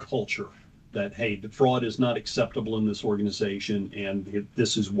anti-fraud culture. That, hey, the fraud is not acceptable in this organization, and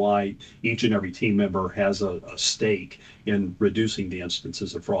this is why each and every team member has a stake in reducing the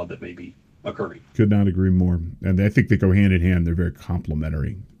instances of fraud that may be occurring. Could not agree more. And I think they go hand in hand. They're very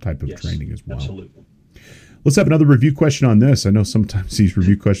complementary type of training as well. Absolutely. Let's have another review question on this. I know sometimes these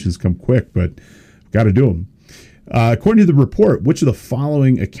review questions come quick, but we've got to do them. According to the report, which of the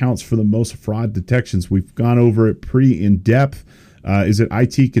following accounts for the most fraud detections? We've gone over it pretty in depth. Is it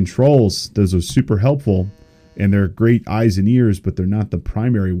IT controls? Those are super helpful, and they're great eyes and ears, but they're not the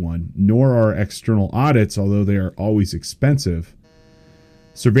primary one, nor are external audits, although they are always expensive.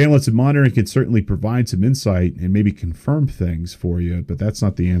 Surveillance and monitoring can certainly provide some insight and maybe confirm things for you, but that's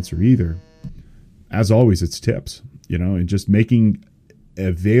not the answer either. As always, it's tips, and just making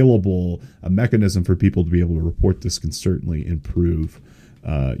available a mechanism for people to be able to report this can certainly improve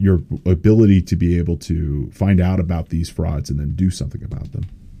your ability to be able to find out about these frauds and then do something about them.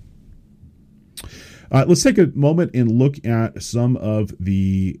 Let's take a moment and look at some of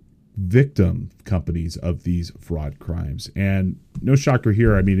the victim companies of these fraud crimes. And no shocker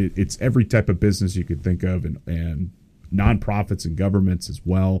here. I mean, it's every type of business you could think of, and nonprofits and governments as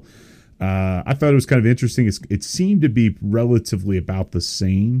well. I thought it was kind of interesting. It seemed to be relatively about the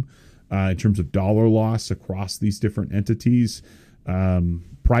same in terms of dollar loss across these different entities.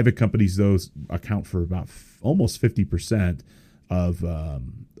 Private companies, those account for about almost 50% of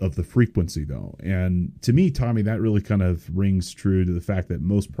the frequency, though. And to me, Tommy, that really kind of rings true to the fact that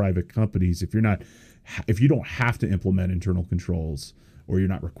most private companies, if you don't have to implement internal controls or you're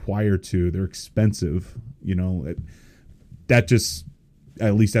not required to, they're expensive.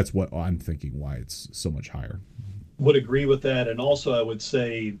 At least that's what I'm thinking, why it's so much higher. Would agree with that. And also I would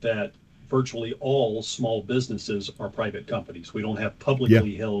say that virtually all small businesses are private companies. We don't have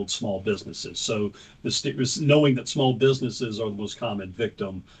publicly held small businesses. So knowing that small businesses are the most common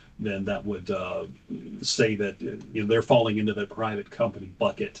victim, then that would say that they're falling into the private company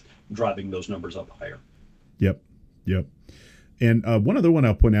bucket, driving those numbers up higher. Yep. And one other one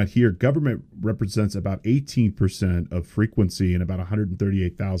I'll point out here, government represents about 18% of frequency and about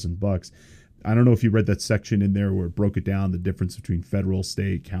 $138,000. I don't know if you read that section in there where it broke it down, the difference between federal,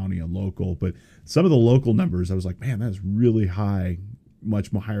 state, county, and local. But some of the local numbers, I was like, man, that's really high,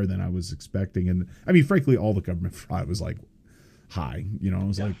 much more higher than I was expecting. And I mean, frankly, all the government fraud was like high, I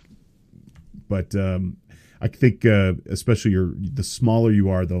was like, but I think especially the smaller you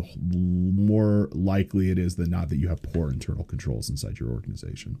are, the more likely it is than not that you have poor internal controls inside your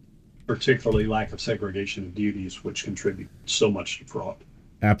organization. Particularly lack of segregation of duties, which contribute so much to fraud.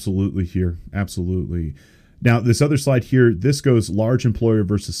 Absolutely here. Absolutely. Now, this other slide here, this goes large employer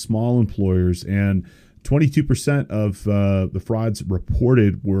versus small employers. And 22% of the frauds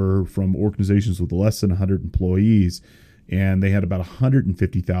reported were from organizations with less than 100 employees. And they had about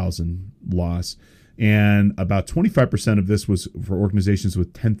 150,000 loss. And about 25% of this was for organizations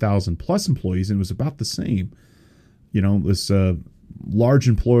with 10,000 plus employees. And it was about the same. This large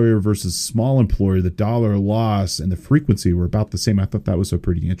employer versus small employer, the dollar loss and the frequency were about the same. I thought that was a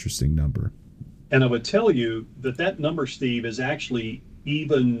pretty interesting number. And I would tell you that number, Steve, is actually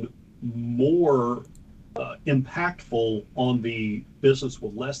even more impactful on the business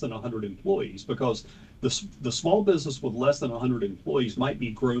with less than 100 employees, because the small business with less than 100 employees might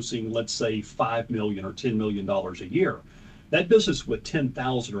be grossing, let's say, $5 million or $10 million a year. That business with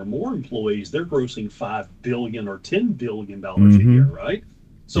 10,000 or more employees, they're grossing $5 billion or $10 billion a year, right?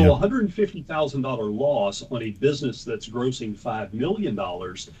 So $150,000 loss on a business that's grossing $5 million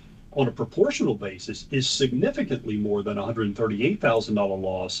on a proportional basis is significantly more than $138,000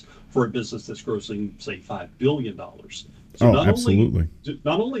 loss for a business that's grossing, say, $5 billion. So absolutely.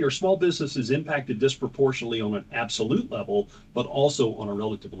 Not only are small businesses impacted disproportionately on an absolute level, but also on a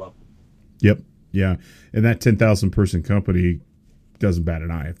relative level. Yep. Yeah. And that 10,000 person company doesn't bat an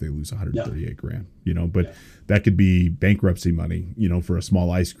eye if they lose 138 grand, but that could be bankruptcy money, for a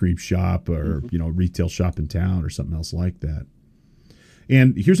small ice cream shop or, retail shop in town or something else like that.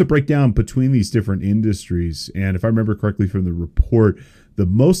 And here's a breakdown between these different industries. And if I remember correctly from the report, the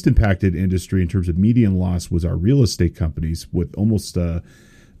most impacted industry in terms of median loss was our real estate companies, with almost over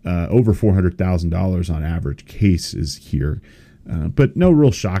 $400,000 on average cases here. But no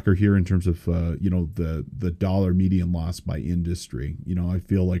real shocker here in terms of, the dollar median loss by industry. I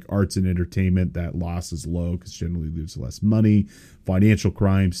feel like arts and entertainment, that loss is low because generally lose less money. Financial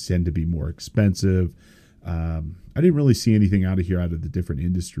crimes tend to be more expensive. I didn't really see anything out of the different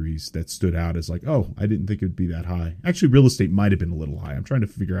industries that stood out as like, oh, I didn't think it would be that high. Actually, real estate might have been a little high. I'm trying to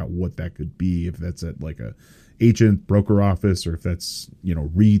figure out what that could be, if that's at like a agent broker office or if that's,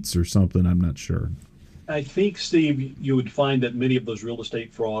 REITs or something. I'm not sure. I think, Steve, you would find that many of those real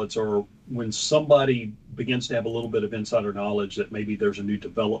estate frauds are when somebody begins to have a little bit of insider knowledge that maybe there's a new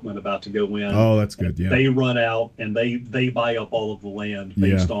development about to go in. Oh, that's good. Yeah. They run out and they buy up all of the land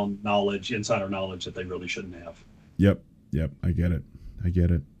based on insider knowledge that they really shouldn't have. Yep. I get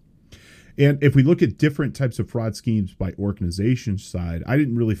it. And if we look at different types of fraud schemes by organization side, I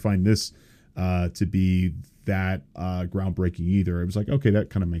didn't really find this to be that groundbreaking either. It was like, okay, that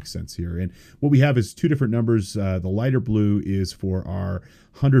kind of makes sense here. And what we have is two different numbers. The lighter blue is for our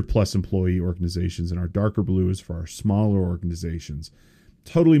 100+ employee organizations, and our darker blue is for our smaller organizations.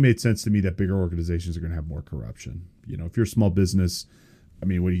 Totally made sense to me that bigger organizations are going to have more corruption. You know, if you're a small business, I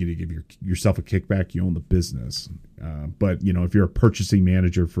mean, what are you going to give yourself a kickback? You own the business. But, you know, if you're a purchasing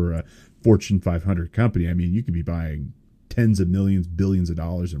manager for a Fortune 500 company, I mean, you could be buying tens of millions, billions of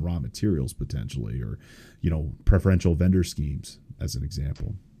dollars in raw materials potentially, or, you know, preferential vendor schemes as an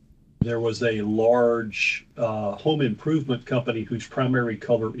example. There was a large home improvement company whose primary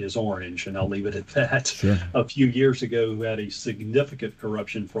color is orange, and I'll leave it at that. Sure. A few years ago, who had a significant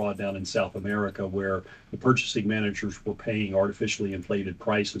corruption fraud down in South America, where the purchasing managers were paying artificially inflated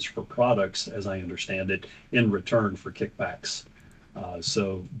prices for products, as I understand it, in return for kickbacks.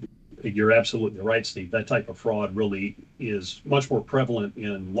 So you're absolutely right, Steve. That type of fraud really is much more prevalent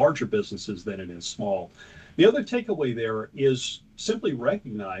in larger businesses than it is small. The other takeaway there is simply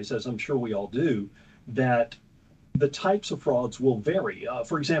recognize, as I'm sure we all do, that the types of frauds will vary.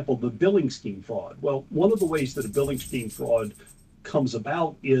 For example, the billing scheme fraud. Well, one of the ways that a billing scheme fraud comes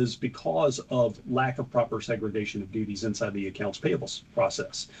about is because of lack of proper segregation of duties inside the accounts payables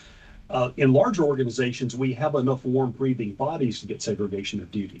process. In larger organizations, we have enough warm breathing bodies to get segregation of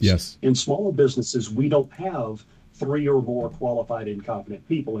duties. Yes. In smaller businesses, we don't have 3 or more qualified and competent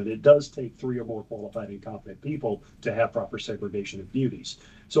people, and it does take 3 or more qualified and competent people to have proper segregation of duties.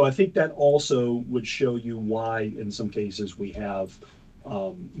 So I think that also would show you why, in some cases, we have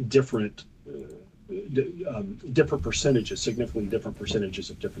different percentages, significantly different percentages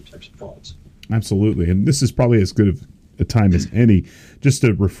of different types of frauds. Absolutely, and this is probably as good of a time as any just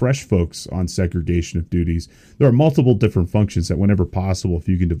to refresh folks on segregation of duties. There are multiple different functions that, whenever possible, if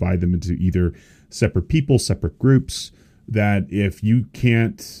you can divide them into either separate people, separate groups, that if you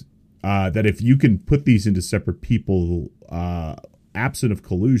can't, that if you can put these into separate people, absent of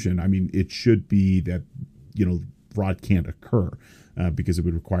collusion, I mean, it should be that, you know, fraud can't occur. Because it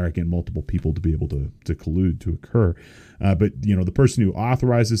would require, again, multiple people to be able to collude to occur. But, you know, the person who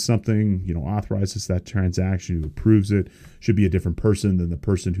authorizes something, you know, authorizes that transaction, who approves it, should be a different person than the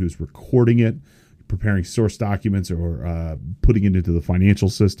person who's recording it, preparing source documents, or putting it into the financial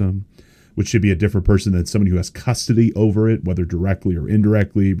system, which should be a different person than somebody who has custody over it, whether directly or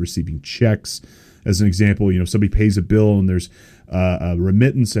indirectly, receiving checks. As an example, you know, if somebody pays a bill and there's a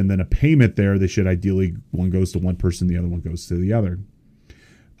remittance and then a payment there, they should ideally, one goes to one person, the other one goes to the other.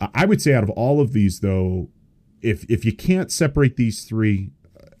 I would say out of all of these, though, if you can't separate these three,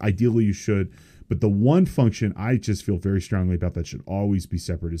 ideally you should. But the one function I just feel very strongly about that should always be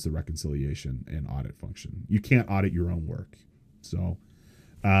separate is the reconciliation and audit function. You can't audit your own work. So,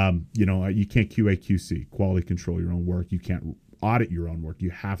 you know, you can't QA/QC, quality control your own work. You can't audit your own work. You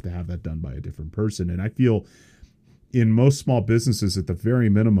have to have that done by a different person. And I feel in most small businesses, at the very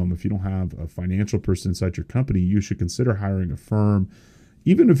minimum, if you don't have a financial person inside your company, you should consider hiring a firm,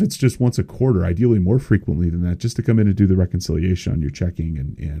 even if it's just once a quarter, ideally more frequently than that, just to come in and do the reconciliation on your checking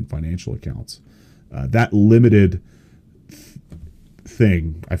and financial accounts. That limited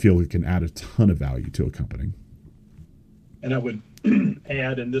thing, I feel it can add a ton of value to a company. And I would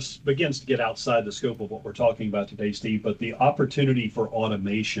add, and this begins to get outside the scope of what we're talking about today, Steve, but the opportunity for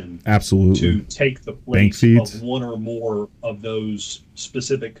automation absolutely to take the place of one or more of those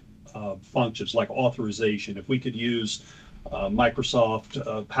specific functions, like authorization. If we could use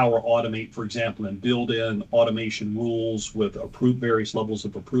Microsoft Power Automate, for example, and build in automation rules with various levels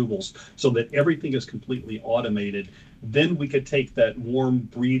of approvals so that everything is completely automated, then we could take that warm,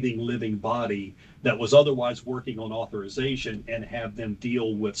 breathing, living body that was otherwise working on authorization and have them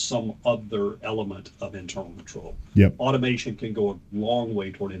deal with some other element of internal control. Yep. Automation can go a long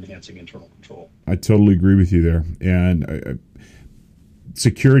way toward enhancing internal control. I totally agree with you there. And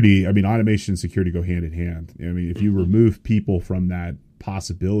security, I mean, automation and security go hand in hand. I mean, if you remove people from that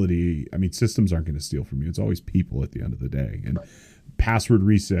possibility, I mean, systems aren't going to steal from you. It's always people at the end of the day. And password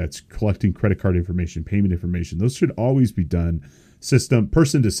resets, collecting credit card information, payment information, those should always be done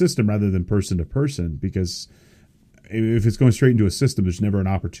person to system rather than person to person, because if it's going straight into a system, there's never an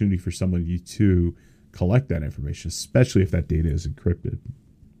opportunity for somebody to collect that information, especially if that data is encrypted.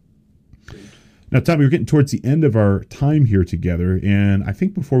 Now, Tommy, we're getting towards the end of our time here together, and I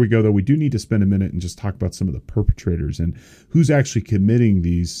think before we go, though, we do need to spend a minute and just talk about some of the perpetrators and who's actually committing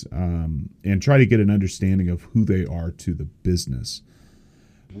these, and try to get an understanding of who they are to the business.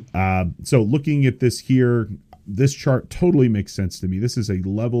 So looking at this here, this chart totally makes sense to me. This is a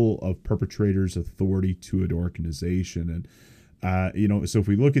level of perpetrators' authority to an organization. And, you know, so if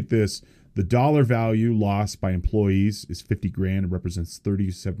we look at this, the dollar value lost by employees is $50,000. It represents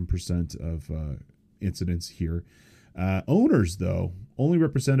 37% of incidents here. Owners, though, only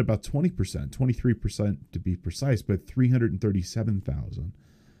represent about 20%, 23% to be precise, but 337,000.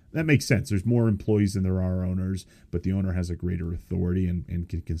 That makes sense. There's more employees than there are owners, but the owner has a greater authority and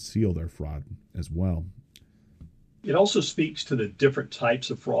can conceal their fraud as well. It also speaks to the different types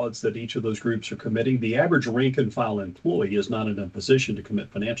of frauds that each of those groups are committing. The average rank and file employee is not in a position to commit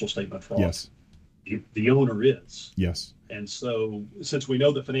financial statement fraud. Yes. The owner is. Yes. And so, since we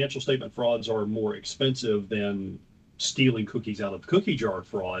know that financial statement frauds are more expensive than stealing cookies out of the cookie jar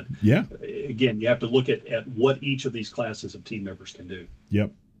fraud, again, you have to look at what each of these classes of team members can do.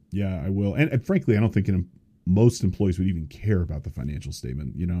 Yep. Yeah, I will. And frankly, I don't think most employees would even care about the financial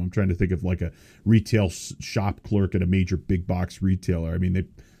statement. You know, I'm trying to think of like a retail shop clerk at a major big box retailer. I mean,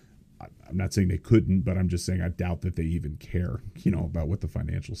 I'm not saying they couldn't, but I'm just saying I doubt that they even care, about what the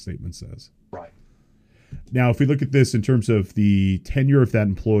financial statement says. Right. Now, if we look at this in terms of the tenure of that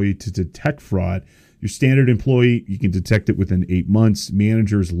employee to detect fraud, your standard employee, you can detect it within 8 months.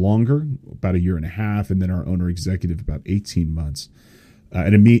 Managers longer, about 1.5 years, and then our owner executive about 18 months.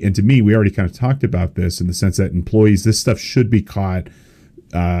 And to me, we already kind of talked about this in the sense that employees, this stuff should be caught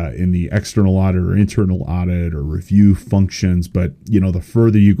in the external audit or internal audit or review functions. But, the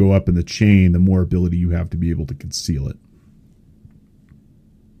further you go up in the chain, the more ability you have to be able to conceal it.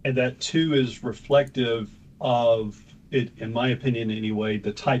 And that, too, is reflective of, it, in my opinion anyway,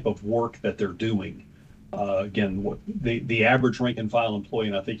 the type of work that they're doing. Again, what the average rank and file employee,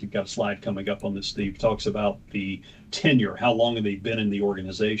 and I think you've got a slide coming up on this, Steve, talks about the tenure, how long have they been in the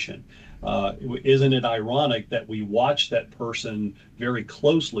organization. Isn't it ironic that we watch that person very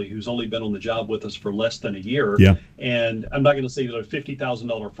closely who's only been on the job with us for less than a year? Yeah. And I'm not going to say that a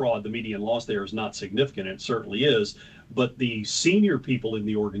 $50,000 fraud, the median loss there is not significant. It certainly is. But the senior people in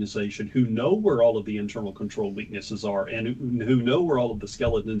the organization who know where all of the internal control weaknesses are and who know where all of the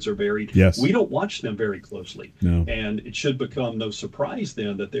skeletons are buried, yes, we don't watch them very closely. No. And it should become no surprise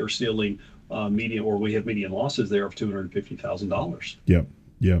then that they're stealing we have median losses there of $250,000. Yep.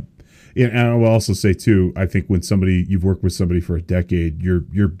 Yep. And I will also say too, I think when you've worked with somebody for a decade,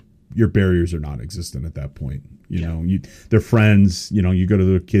 your barriers are non-existent at that point. They're friends. You go to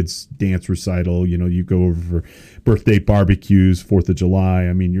the kids' dance recital. You go over for birthday barbecues, 4th of July.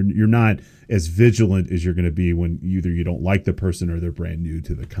 I mean, you're not as vigilant as you're going to be when either you don't like the person or they're brand new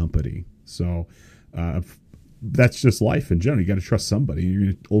to the company. So that's just life in general. You got to trust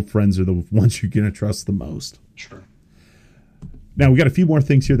somebody. Old friends are the ones you're going to trust the most. Sure. Now, we got a few more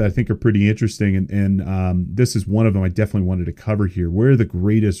things here that I think are pretty interesting, and this is one of them I definitely wanted to cover here, where the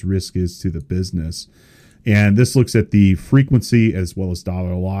greatest risk is to the business. And this looks at the frequency as well as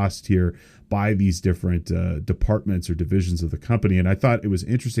dollar lost here by these different departments or divisions of the company. And I thought it was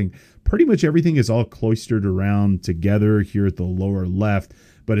interesting. Pretty much everything is all cloistered around together here at the lower left,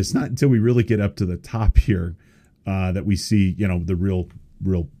 but it's not until we really get up to the top here that we see, the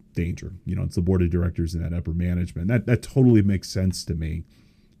real danger. It's the board of directors and that upper management. That totally makes sense to me.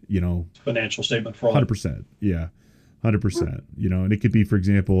 Financial statement fraud. 100%. Yeah. 100%. And it could be, for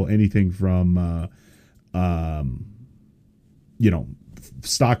example, anything from,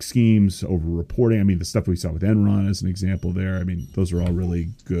 stock schemes over reporting. I mean, the stuff we saw with Enron as an example there. I mean, those are all really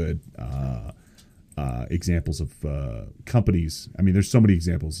good examples of companies. I mean, there's so many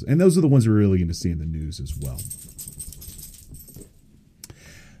examples, and those are the ones we're really going to see in the news as well.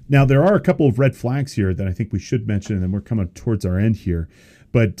 Now, there are a couple of red flags here that I think we should mention, and then we're coming towards our end here.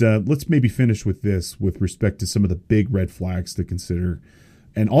 But let's maybe finish with this with respect to some of the big red flags to consider.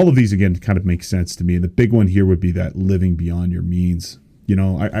 And all of these, again, kind of make sense to me. And the big one here would be that living beyond your means.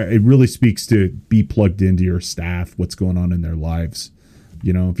 It really speaks to be plugged into your staff, what's going on in their lives.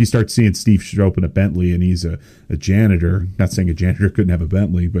 If you start seeing Steve show up in a Bentley and he's a janitor, not saying a janitor couldn't have a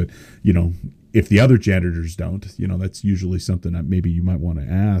Bentley, but, if the other janitors don't, that's usually something that maybe you might want to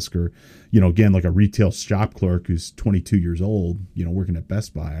ask. Or, again, like a retail shop clerk who's 22 years old, working at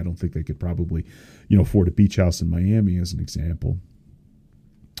Best Buy. I don't think they could probably, afford a beach house in Miami as an example.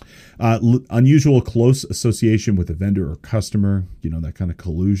 Unusual close association with a vendor or customer, that kind of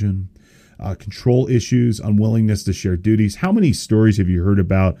collusion. Control issues, unwillingness to share duties. How many stories have you heard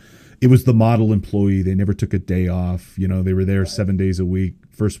about? It was the model employee. They never took a day off. They were there 7 days a week.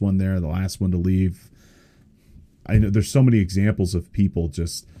 First one there, the last one to leave. I know there's so many examples of people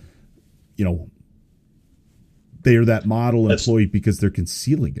just, they are that model employee because they're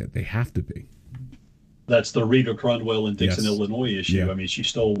concealing it. They have to be. That's the Rita Crundwell in Dixon, Yes. Illinois issue. Yeah. I mean, she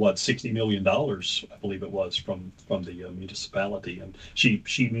stole $60 million, I believe it was, from the municipality, and she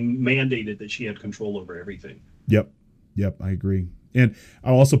mandated that she had control over everything. Yep, I agree. And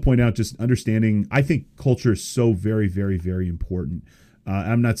I'll also point out just understanding. I think culture is so very, very, very important.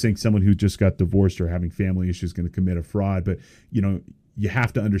 I'm not saying someone who just got divorced or having family issues is going to commit a fraud, but you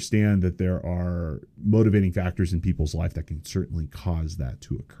have to understand that there are motivating factors in people's life that can certainly cause that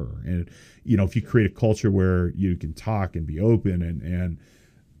to occur. And if you create a culture where you can talk and be open and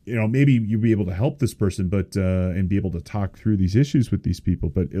maybe you'll be able to help this person, but and be able to talk through these issues with these people,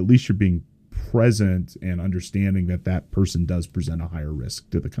 but at least you're being present and understanding that person does present a higher risk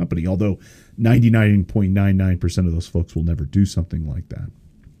to the company, although 99.99% of those folks will never do something like that.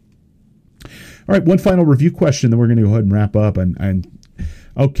 All right, one final review question, then we're going to go ahead and wrap up.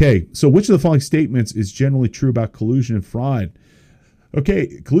 Okay, so which of the following statements is generally true about collusion and fraud?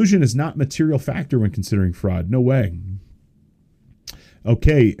 Okay, collusion is not a material factor when considering fraud. No way.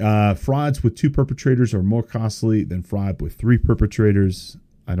 Okay, frauds with 2 perpetrators are more costly than fraud with 3 perpetrators.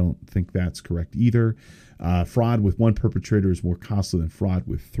 I don't think that's correct either. Fraud with 1 perpetrator is more costly than fraud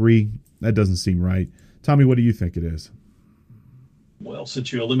with 3. That doesn't seem right. Tommy, what do you think it is? Well,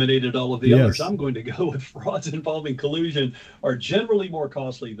 since you eliminated all of the others, I'm going to go with frauds involving collusion are generally more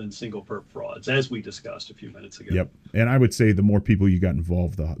costly than single perp frauds, as we discussed a few minutes ago. Yep. And I would say the more people you got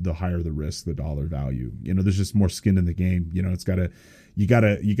involved, the higher the risk, the dollar value. There's just more skin in the game. You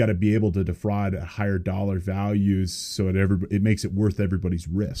gotta be able to defraud at higher dollar values so it makes it worth everybody's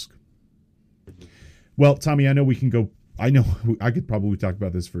risk. Well, Tommy, I know we can go. I know I could probably talk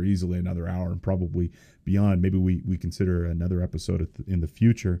about this for easily another hour and probably beyond. Maybe we consider another episode in the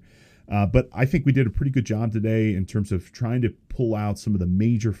future. But I think we did a pretty good job today in terms of trying to pull out some of the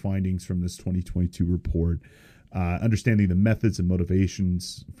major findings from this 2022 report, understanding the methods and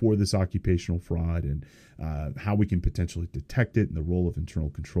motivations for this occupational fraud and how we can potentially detect it and the role of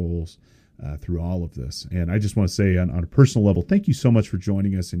internal controls through all of this. And I just want to say on a personal level, thank you so much for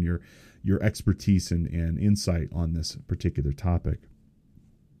joining us and your expertise and insight on this particular topic.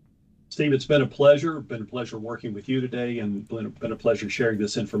 Steve, it's been a pleasure. Been a pleasure working with you today, and been a pleasure sharing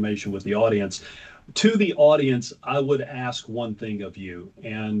this information with the audience. To the audience, I would ask one thing of you.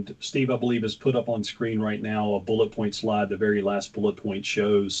 And Steve, I believe, has put up on screen right now a bullet point slide. The very last bullet point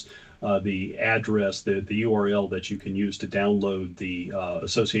shows the address, the URL that you can use to download the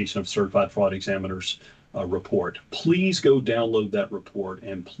Association of Certified Fraud Examiners report. Please go download that report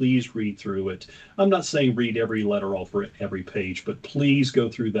and please read through it. I'm not saying read every letter off every page, but please go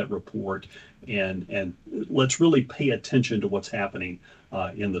through that report and let's really pay attention to what's happening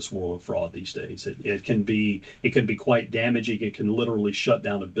in this world of fraud these days. It can be quite damaging. It can literally shut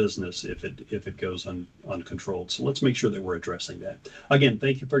down a business if it goes uncontrolled. So let's make sure that we're addressing that. Again,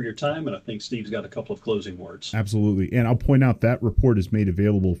 thank you for your time, and I think Steve's got a couple of closing words. Absolutely, and I'll point out that report is made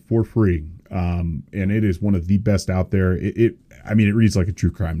available for free, and it is one of the best out there. It reads like a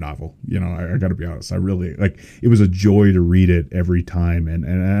true crime novel. I got to be honest. I really it was a joy to read it every time, and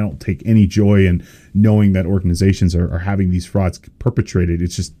I don't take any joy in knowing that organizations are having these frauds perpetrated.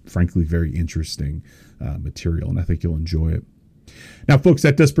 It's just frankly very interesting material, and I think you'll enjoy it. Now, folks,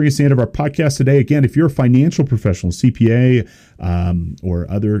 that does bring us to the end of our podcast today. Again, if you're a financial professional, CPA, or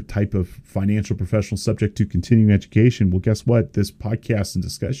other type of financial professional subject to continuing education, well, guess what? This podcast and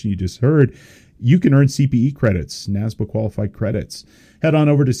discussion you just heard, you can earn CPE credits, NASBA qualified credits. Head on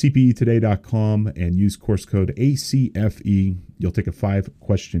over to cpetoday.com and use course code ACFE. You'll take a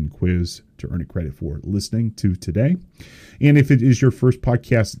 5-question quiz to earn a credit for listening to today. And if it is your first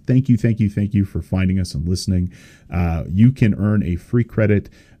podcast, thank you for finding us and listening. You can earn a free credit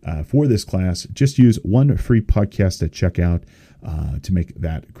for this class. Just use one free podcast at checkout to make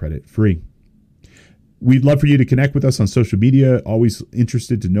that credit free. We'd love for you to connect with us on social media. Always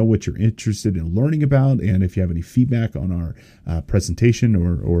interested to know what you're interested in learning about. And if you have any feedback on our presentation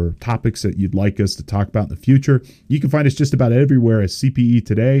or topics that you'd like us to talk about in the future, you can find us just about everywhere as CPE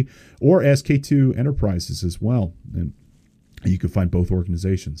Today or as K2 Enterprises as well. And you can find both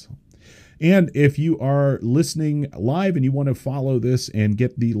organizations. And if you are listening live and you want to follow this and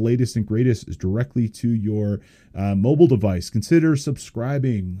get the latest and greatest directly to your mobile device, consider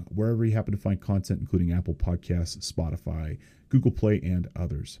subscribing wherever you happen to find content, including Apple Podcasts, Spotify, Google Play, and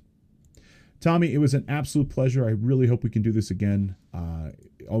others. Tommy, it was an absolute pleasure. I really hope we can do this again.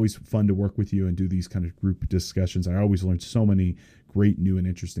 Always fun to work with you and do these kind of group discussions. I always learn so many great new and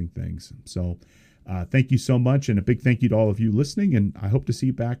interesting things. So thank you so much, and a big thank you to all of you listening, and I hope to see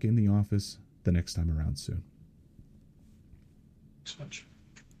you back in the office the next time around soon. Thanks much.